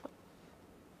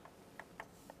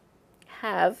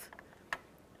have,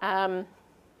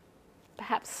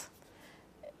 perhaps,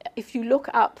 if you look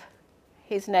up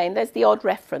his name. There's the odd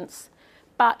reference.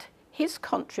 But his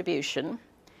contribution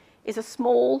is a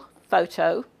small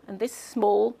photo and this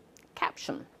small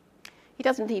caption. They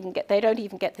don't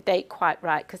even get the date quite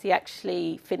right, because he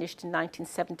actually finished in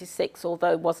 1976,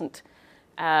 although it wasn't,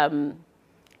 the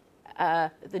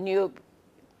new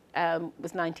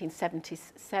was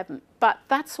 1977. But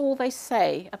that's all they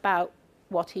say about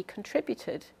what he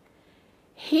contributed.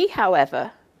 He,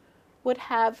 however, would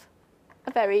have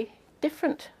a very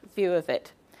different view of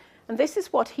it. And this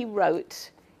is what he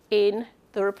wrote in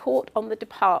the report on the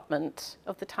department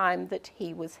of the time that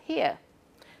he was here.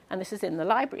 And this is in the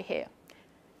library here.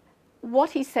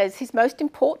 What he says, his most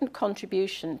important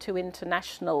contribution to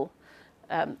international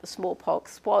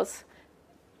smallpox was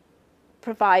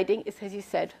providing, as he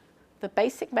said, the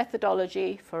basic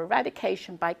methodology for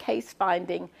eradication by case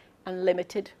finding and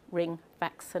limited ring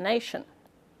vaccination.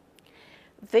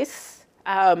 This,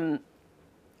 and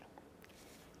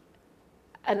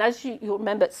as you'll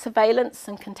remember, surveillance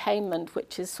and containment,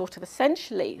 which is sort of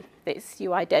essentially this,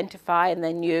 you identify and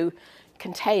then you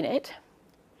contain it,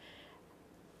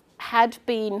 had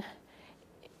been,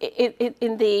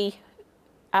 in the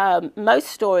most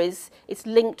stories, it's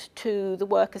linked to the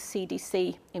work of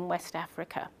CDC in West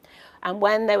Africa. And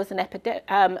when there was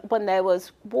when there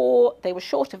was war, they were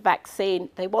short of vaccine,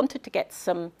 they wanted to get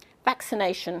some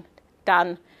vaccination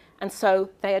done, and so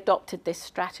they adopted this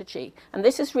strategy. And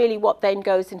this is really what then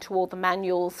goes into all the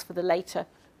manuals for the later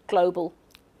global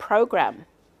program.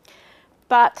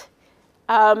 But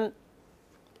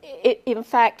in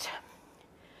fact,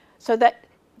 so that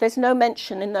there's no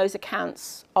mention in those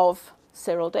accounts of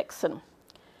Cyril Dixon.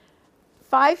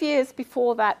 5 years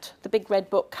before that, the Big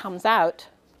Red Book comes out,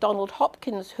 Donald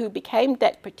Hopkins, who became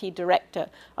Deputy Director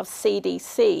of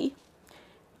CDC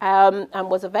and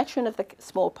was a veteran of the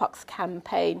smallpox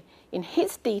campaign, in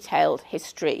his detailed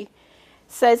history,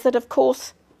 says that, of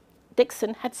course,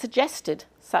 Dixon had suggested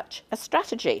such a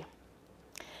strategy.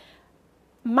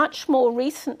 Much more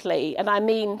recently, and I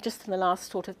mean just in the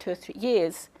last sort of 2 or 3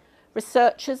 years,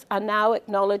 researchers are now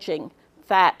acknowledging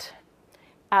that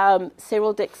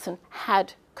Cyril Dixon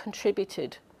had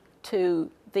contributed to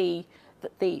the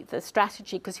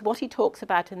strategy, because what he talks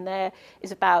about in there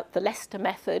is about the Leicester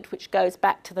method, which goes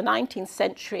back to the 19th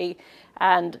century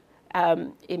and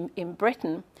in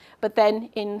Britain. But then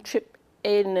in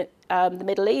the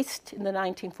Middle East in the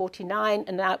 1949,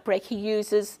 an outbreak, he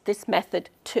uses this method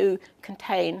to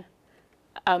contain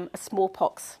a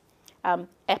smallpox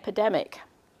epidemic.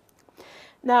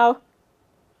 Now,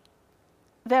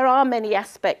 there are many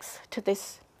aspects to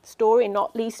this story,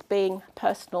 not least being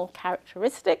personal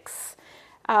characteristics.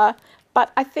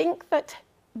 But I think that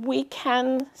we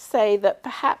can say that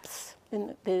perhaps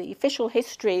in the official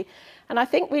history, and I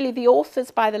think really the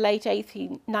authors by the late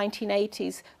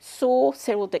 1980s saw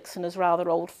Cyril Dixon as rather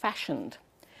old-fashioned.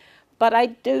 But I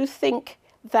do think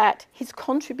that his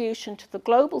contribution to the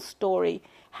global story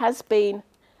has been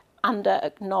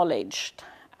under-acknowledged.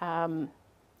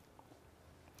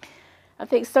 I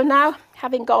think so. Now,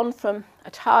 having gone from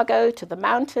Otago to the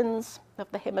mountains of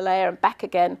the Himalaya and back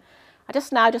again, I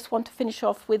just want to finish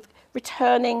off with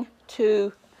returning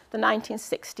to the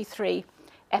 1963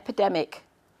 epidemic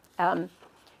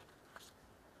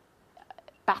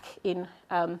back in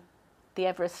the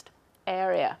Everest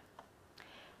area.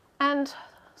 And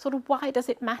sort of why does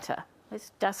it matter?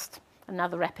 It's just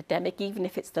another epidemic, even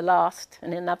if it's the last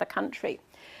in another country.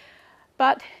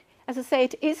 But as I say,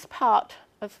 it is part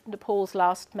of Nepal's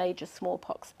last major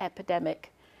smallpox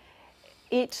epidemic.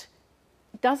 It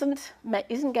doesn't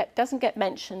get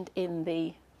mentioned in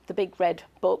the Big Red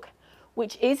Book,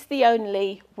 which is the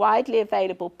only widely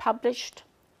available published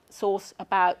source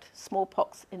about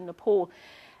smallpox in Nepal,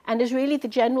 and is really the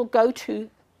general go-to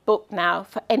book now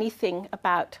for anything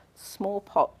about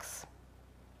smallpox.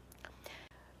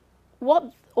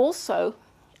 What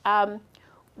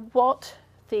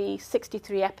the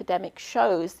 63 epidemic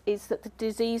shows is that the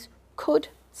disease could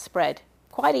spread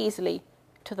quite easily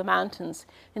to the mountains.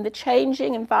 In the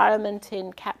changing environment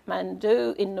in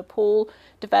Kathmandu, in Nepal,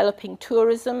 developing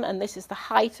tourism, and this is the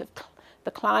height of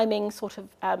the climbing sort of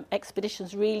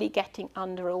expeditions really getting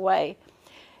underway,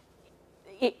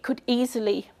 it could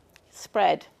easily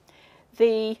spread.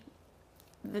 The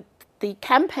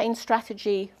campaign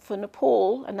strategy for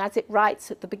Nepal, and as it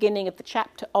writes at the beginning of the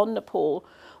chapter on Nepal,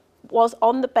 was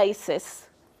on the basis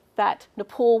that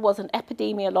Nepal was an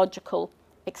epidemiological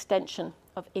extension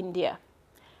of India,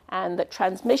 and that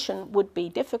transmission would be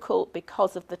difficult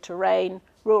because of the terrain,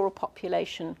 rural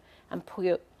population, and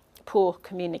poor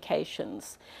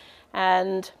communications.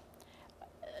 And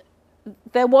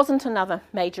there wasn't another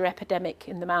major epidemic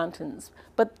in the mountains,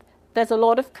 but there's a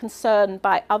lot of concern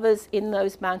by others in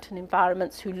those mountain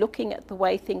environments who are looking at the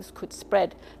way things could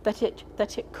spread, that it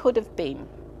could have been.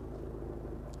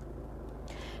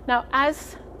 Now,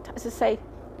 as I say,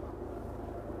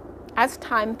 as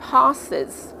time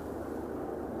passes,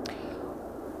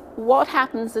 what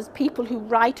happens is people who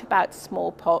write about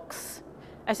smallpox,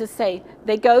 as I say,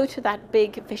 they go to that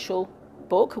big official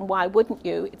book, and why wouldn't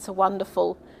you? It's a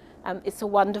wonderful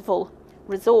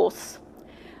resource.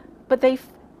 But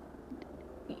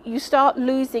you start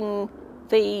losing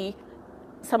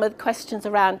some of the questions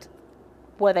around,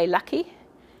 were they lucky?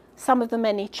 Some of the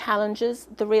many challenges,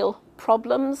 the real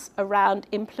problems around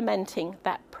implementing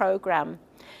that program.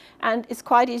 And it's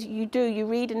quite easy, you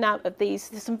read out of these,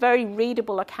 there's some very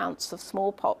readable accounts of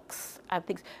smallpox and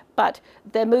things, but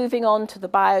they're moving on to the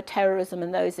bioterrorism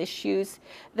and those issues.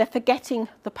 They're forgetting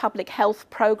the public health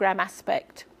program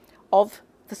aspect of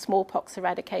the smallpox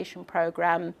eradication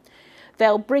program.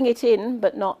 They'll bring it in,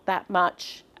 but not that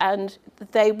much, and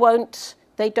they're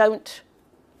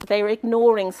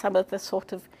ignoring some of the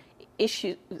sort of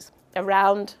issues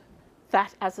around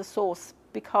that as a source,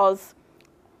 because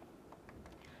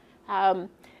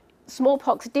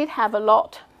smallpox did have a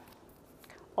lot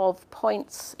of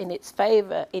points in its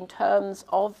favour in terms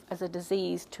of, as a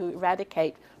disease to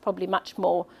eradicate, probably much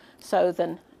more so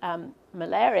than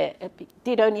malaria. It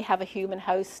did only have a human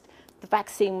host. The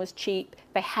vaccine was cheap.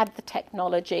 They had the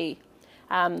technology.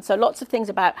 So lots of things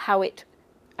about how it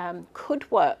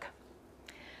could work.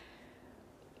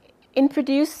 In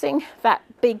producing that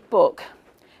big book,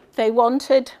 they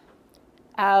wanted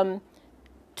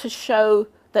to show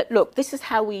that, look, this is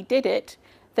how we did it.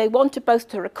 They wanted both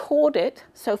to record it,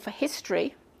 so for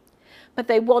history, but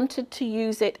they wanted to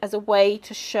use it as a way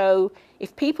to show,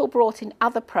 if people brought in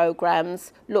other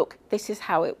programs, look, this is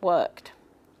how it worked.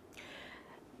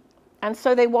 And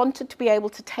so they wanted to be able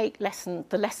to take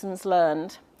the lessons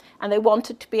learned, and they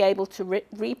wanted to be able to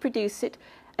reproduce it,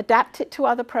 adapt it to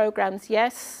other programs,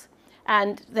 yes,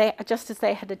 and just as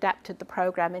they had adapted the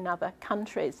program in other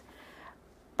countries.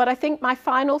 But I think my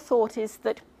final thought is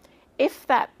that if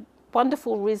that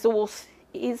wonderful resource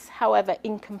is, however,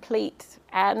 incomplete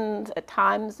and at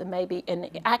times maybe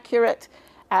inaccurate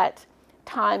at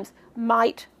times,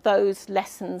 might those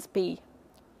lessons be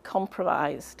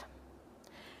compromised?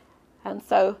 And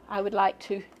so I would like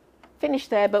to finish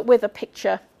there, but with a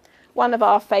picture, one of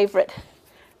our favourite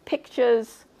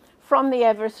pictures from the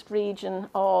Everest region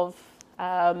of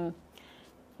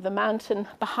the mountain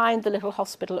behind the little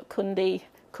hospital at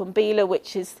Kumbila,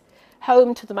 which is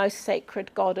home to the most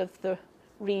sacred god of the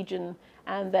region,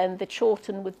 and then the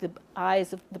Chorten with the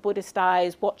eyes of the Buddhist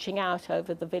eyes watching out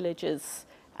over the villages.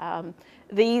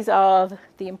 These are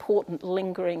the important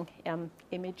lingering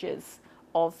images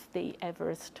of the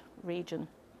Everest region.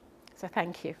 So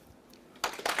thank you.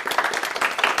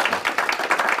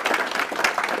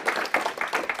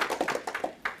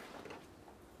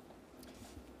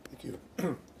 Thank you.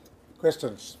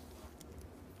 Questions?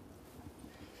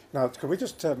 Now, can we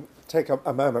just take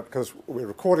a moment, because we're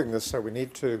recording this, so we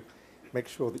need to make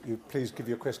sure that you please give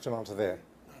your question onto there.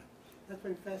 That's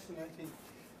been fascinating.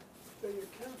 The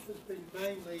account has been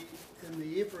mainly in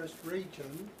the Everest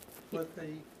region, with the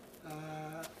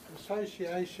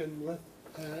association with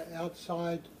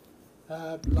outside,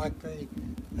 like the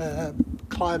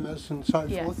climbers and so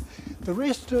forth. The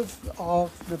rest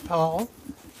of Nepal,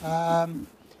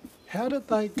 how did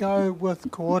they go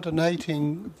with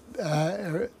coordinating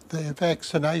their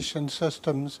vaccination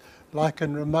systems, like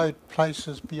in remote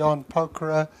places beyond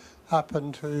Pokhara, up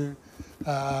into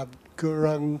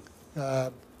Gurung,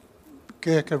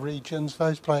 Gurkha regions,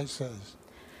 those places?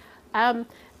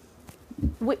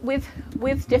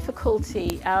 With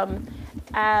difficulty,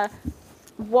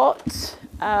 what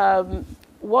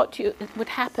would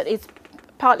happen is,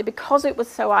 partly because it was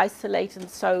so isolated and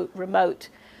so remote,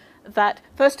 that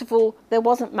first of all there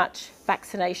wasn't much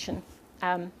vaccination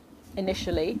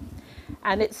initially,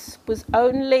 and it was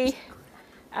only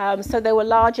so there were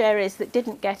large areas that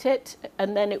didn't get it,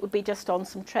 and then it would be just on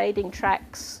some trading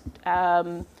tracks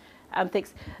and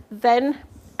things. Then,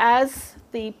 as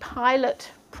the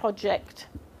pilot project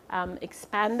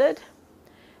expanded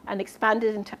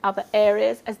into other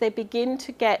areas, as they begin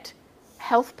to get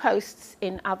health posts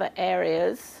in other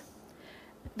areas,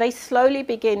 they slowly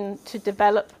begin to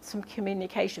develop some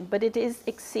communication, but it is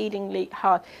exceedingly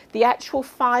hard. The actual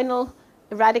final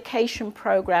eradication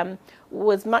program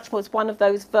was one of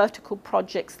those vertical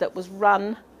projects that was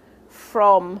run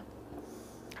from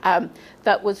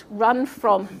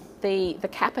the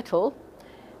capital,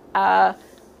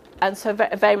 and so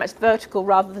very much vertical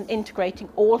rather than integrating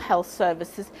all health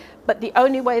services. But the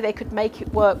only way they could make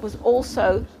it work was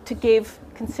also to give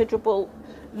considerable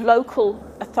local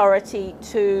authority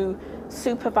to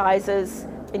supervisors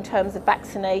in terms of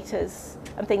vaccinators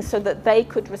and things, so that they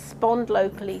could respond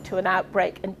locally to an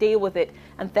outbreak and deal with it,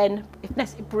 and then, if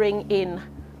necessary, bring in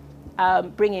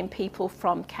people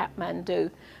from Kathmandu.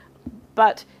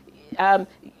 But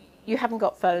you haven't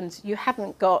got phones, you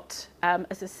haven't got,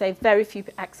 as I say, very few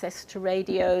access to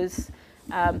radios,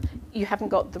 you haven't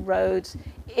got the roads.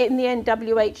 In the end,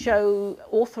 WHO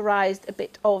authorised a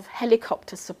bit of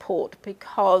helicopter support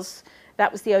because that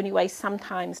was the only way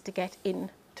sometimes to get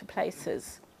into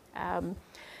places.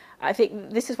 I think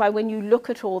this is why when you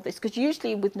look at all this, because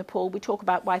usually with Nepal we talk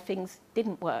about why things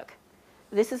didn't work.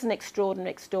 This is an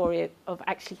extraordinary story of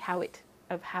actually how it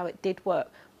did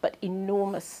work, but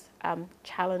enormous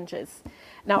challenges.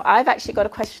 Now, I've actually got a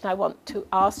question I want to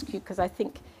ask you, because I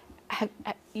think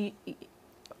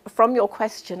from your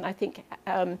question, I think,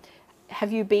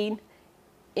 have you been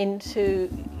into,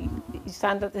 you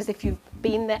sound as if you've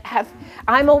been there,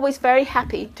 I'm always very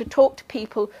happy to talk to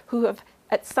people who have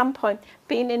at some point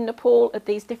been in Nepal at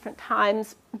these different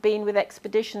times, been with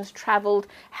expeditions, travelled,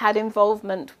 had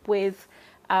involvement with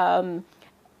the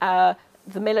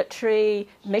military,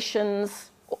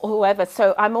 missions, whoever.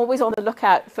 So I'm always on the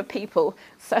lookout for people.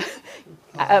 So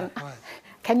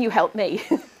can you help me?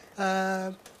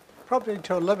 Probably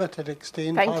to a limited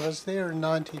extent. Thank I was there in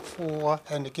 '94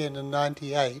 and again in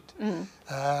 '98,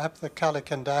 up the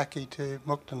Kalakandaki to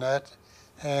Muktanat,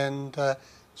 and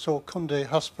saw Kunde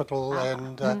Hospital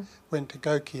and went to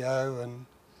Gokyo and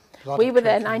a lot we of were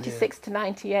there treatment 96 to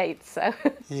 98, so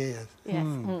Yes.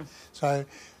 yes. So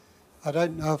I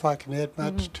don't know if I can add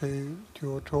much to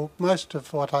your talk. Most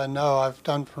of what I know I've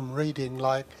done from reading,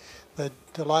 like the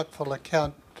delightful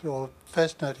account or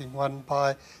fascinating one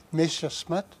by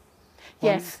Messerschmitt.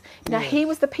 Yes. Now, Yes. he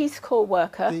was the Peace Corps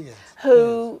worker Yes,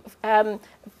 who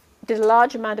did a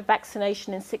large amount of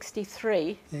vaccination in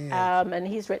 '63, Yes. and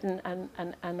he's written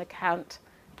an account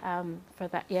for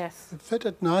that, yes. It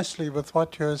fitted nicely with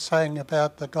what you were saying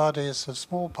about the goddess of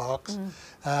smallpox,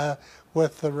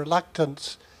 with the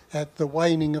reluctance at the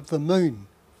waning of the moon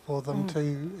for them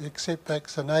to accept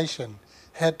vaccination.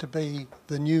 Had to be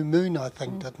the new moon, I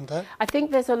think, didn't it? I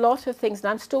think there's a lot of things, and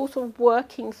I'm still sort of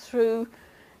working through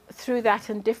that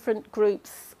in different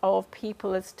groups of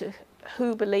people as to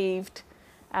who believed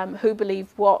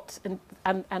what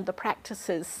and the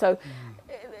practices. So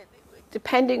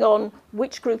depending on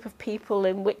which group of people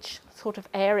in which sort of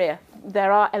area,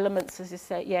 there are elements, as you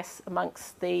say, yes,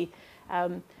 amongst the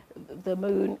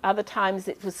moon. Other times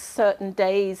it was certain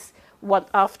days,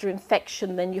 after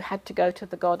infection, then you had to go to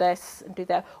the goddess and do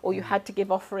that, or you had to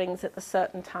give offerings at a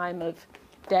certain time of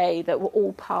day that were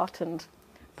all part and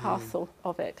parcel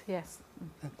of it. Yes.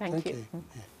 Thank you.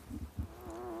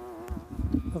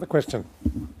 Another question.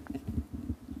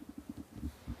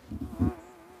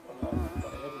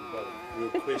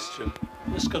 Question.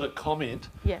 Just got a comment.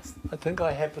 Yes. I think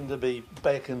I happened to be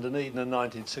back in Dunedin in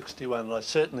 1961, and I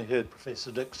certainly heard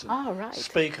Professor Dixon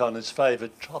speak on his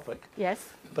favourite topic. Yes.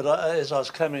 But as I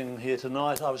was coming here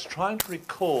tonight, I was trying to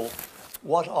recall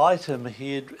what item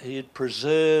he had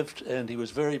preserved and he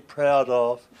was very proud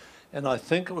of, and I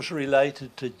think it was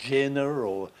related to Jenna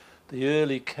or the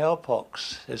early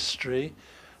cowpox history.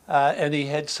 And he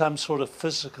had some sort of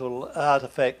physical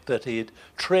artefact that he had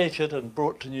treasured and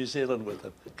brought to New Zealand with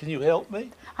him. Can you help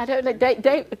me? I don't know.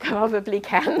 Dave probably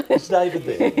can. Is David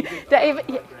there? David.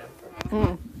 Yeah.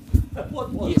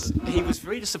 What was Yes, it? he was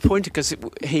very disappointed because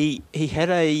he had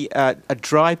a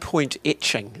dry point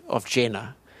etching of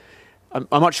Jenna. I'm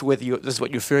not sure whether this is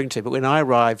what you're referring to, but when I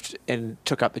arrived and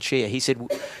took up the chair, he said,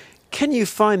 "Can you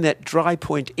find that dry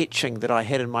point etching that I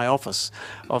had in my office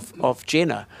of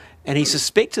Jenna?" And he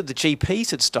suspected the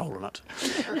GPs had stolen it.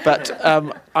 But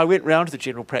I went round to the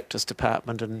general practice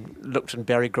department and looked in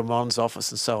Barry Gramont's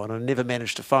office and so on, and never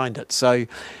managed to find it. So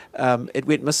it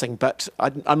went missing. But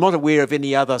I'm not aware of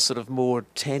any other sort of more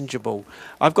tangible.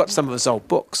 I've got some of his old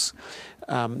books.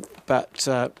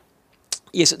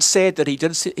 Yes, it's sad that he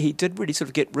did really sort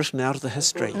of get written out of the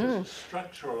history.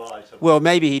 Structural item. Well,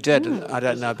 maybe he did. I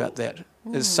don't know about that.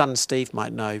 His son Steve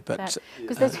might know, but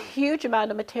Because there's a huge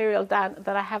amount of material down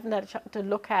that I haven't had a chance to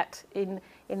look at in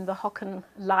the Hocken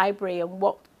Library, and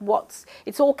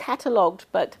it's all catalogued,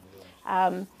 but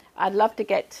I'd love to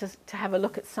get to have a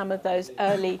look at some of those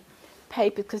early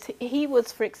papers, because he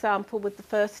was, for example, with the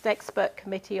first expert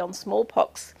committee on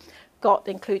smallpox, got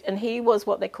included, and he was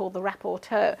what they call the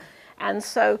rapporteur. And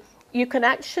so you can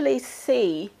actually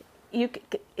see, you can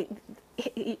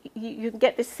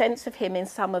get this sense of him in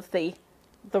some of the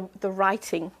the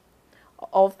writing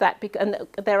of that, and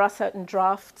there are certain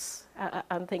drafts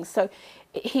and things. So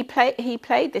he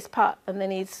played this part, and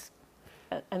then he's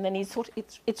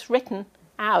it's written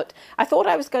out. I thought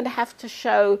I was going to have to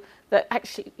show that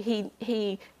actually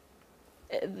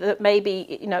that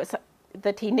maybe, you know,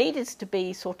 that he needed to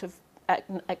be sort of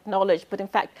acknowledged, but in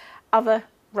fact other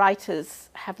writers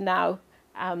have now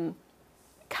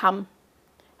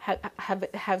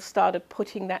have started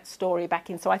putting that story back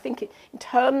in. So I think in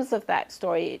terms of that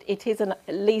story, it is at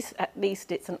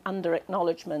least it's an under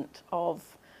acknowledgement of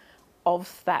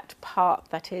that part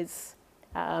that is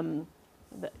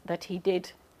that he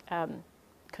did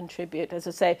contribute. As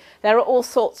I say, there are all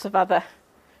sorts of other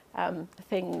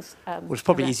things. Well, it's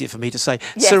probably easier for me to say.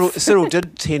 Yes. Cyril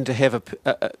did tend to have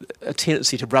a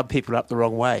tendency to rub people up the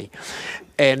wrong way.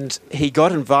 And he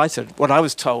got invited, what I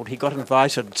was told, he got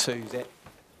invited to that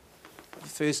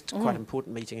first quite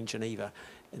important meeting in Geneva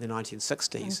in the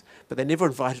 1960s, but they never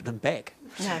invited him back.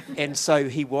 No. And so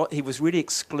he was really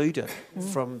excluded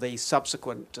from the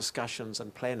subsequent discussions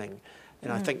and planning.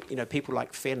 And I think, you know, people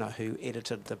like Fenner, who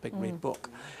edited the Big Red Book,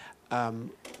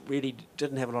 really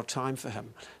didn't have a lot of time for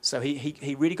him. So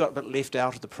he really got a bit left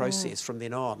out of the process from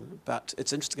then on. But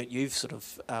it's interesting that you've sort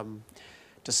of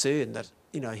discerned that,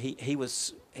 you know, he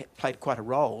played quite a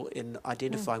role in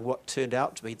identifying what turned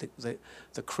out to be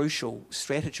the crucial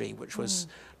strategy, which was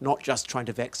not just trying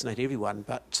to vaccinate everyone,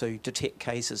 but to detect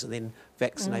cases and then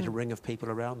vaccinate a ring of people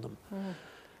around them.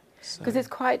 Because it's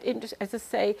quite interesting. As I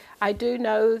say, I do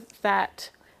know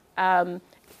that,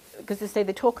 because they say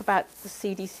they talk about the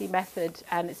CDC method,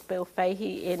 and it's Bill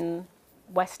Fahey in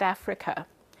West Africa.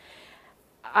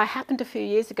 I happened a few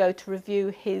years ago to review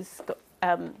his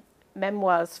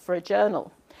memoirs for a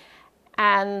journal,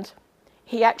 and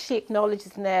he actually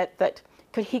acknowledges in there that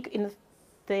he in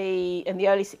the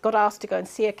early got asked to go and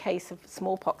see a case of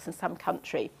smallpox in some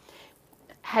country.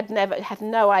 Had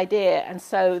no idea, and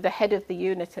so the head of the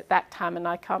unit at that time, and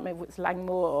I can't remember if it was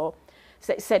Langmore, or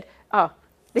said, "Oh,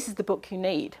 this is the book you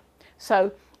need."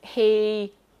 So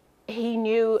he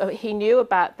knew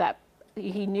about that.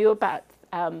 He knew about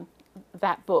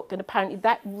that book, and apparently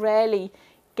that rarely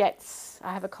gets.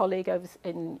 I have a colleague over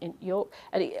in York,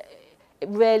 and it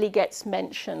rarely gets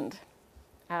mentioned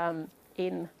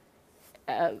in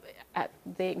the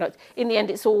end.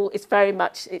 It's very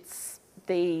much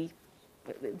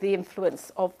the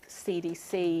influence of the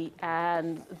CDC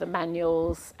and the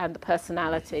manuals and the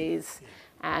personalities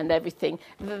and everything.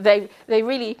 They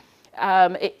really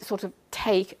it sort of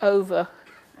take over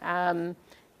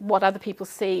what other people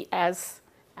see as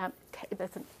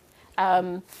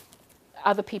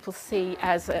other people see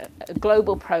as a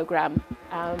global program,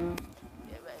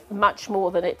 much more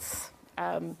than it's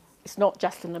not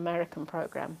just an American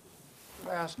program.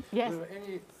 Could I ask, Yes. were there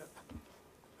any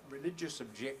religious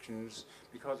objections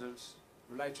because it's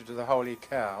related to the holy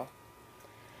cow?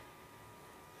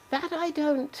 That I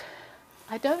don't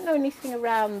know anything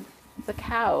around the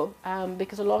cow,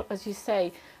 because a lot, as you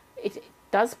say, it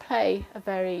does play a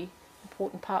very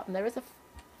important part, and there is a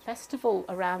festival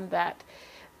around that.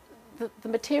 The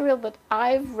material that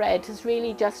I've read is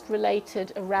really just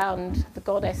related around the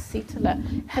goddess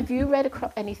Sitala. Have you read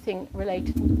anything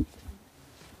related?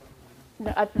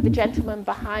 No, the gentleman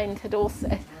behind had also...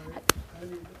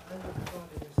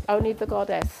 Only the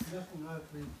goddess. Nothing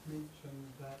I've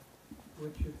mentioned that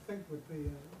which you think would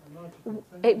be a logical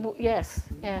thing. Yes.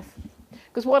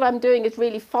 Because what I'm doing is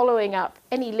really following up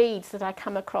any leads that I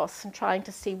come across and trying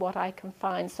to see what I can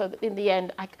find, so that in the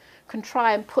end I can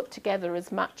try and put together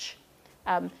as much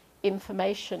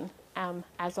information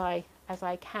as I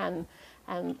can,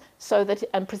 and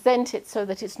present it so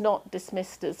that it's not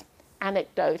dismissed as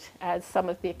anecdote, as some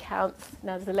of the accounts.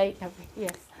 Now,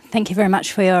 yes. Thank you very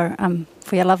much for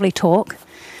your lovely talk.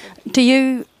 Do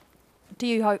you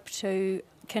hope to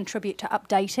contribute to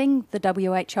updating the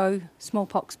WHO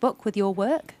smallpox book with your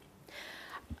work?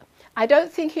 I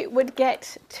don't think it would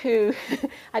get to.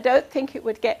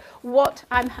 What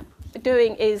I'm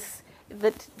doing is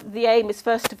that the aim is,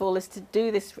 first of all, is to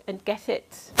do this and get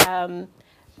it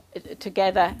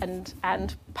together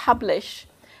and publish,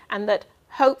 and that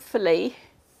hopefully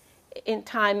in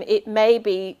time it may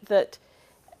be that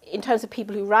in terms of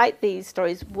people who write these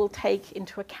stories will take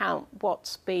into account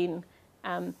what's been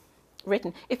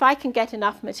written. If I can get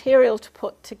enough material to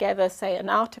put together, say, an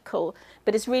article,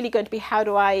 but it's really going to be how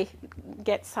do I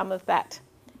get some of that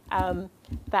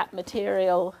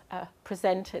material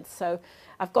presented. So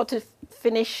I've got to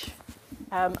finish.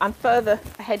 I'm further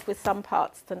ahead with some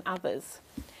parts than others,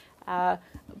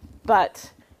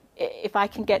 but if I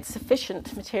can get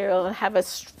sufficient material and have a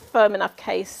firm enough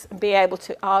case and be able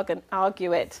to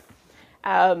argue it,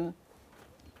 you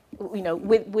know,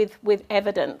 with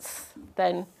evidence,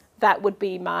 then that would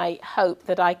be my hope,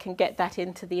 that I can get that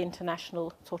into the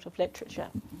international sort of literature.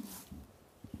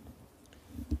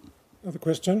 Another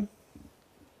question?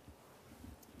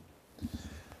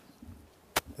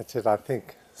 That's it, I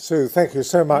think. Sue, thank you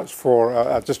so much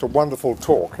for just a wonderful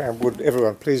talk, and would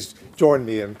everyone please join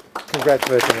me in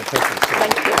congratulating and thanking Sue.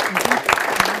 Thank you.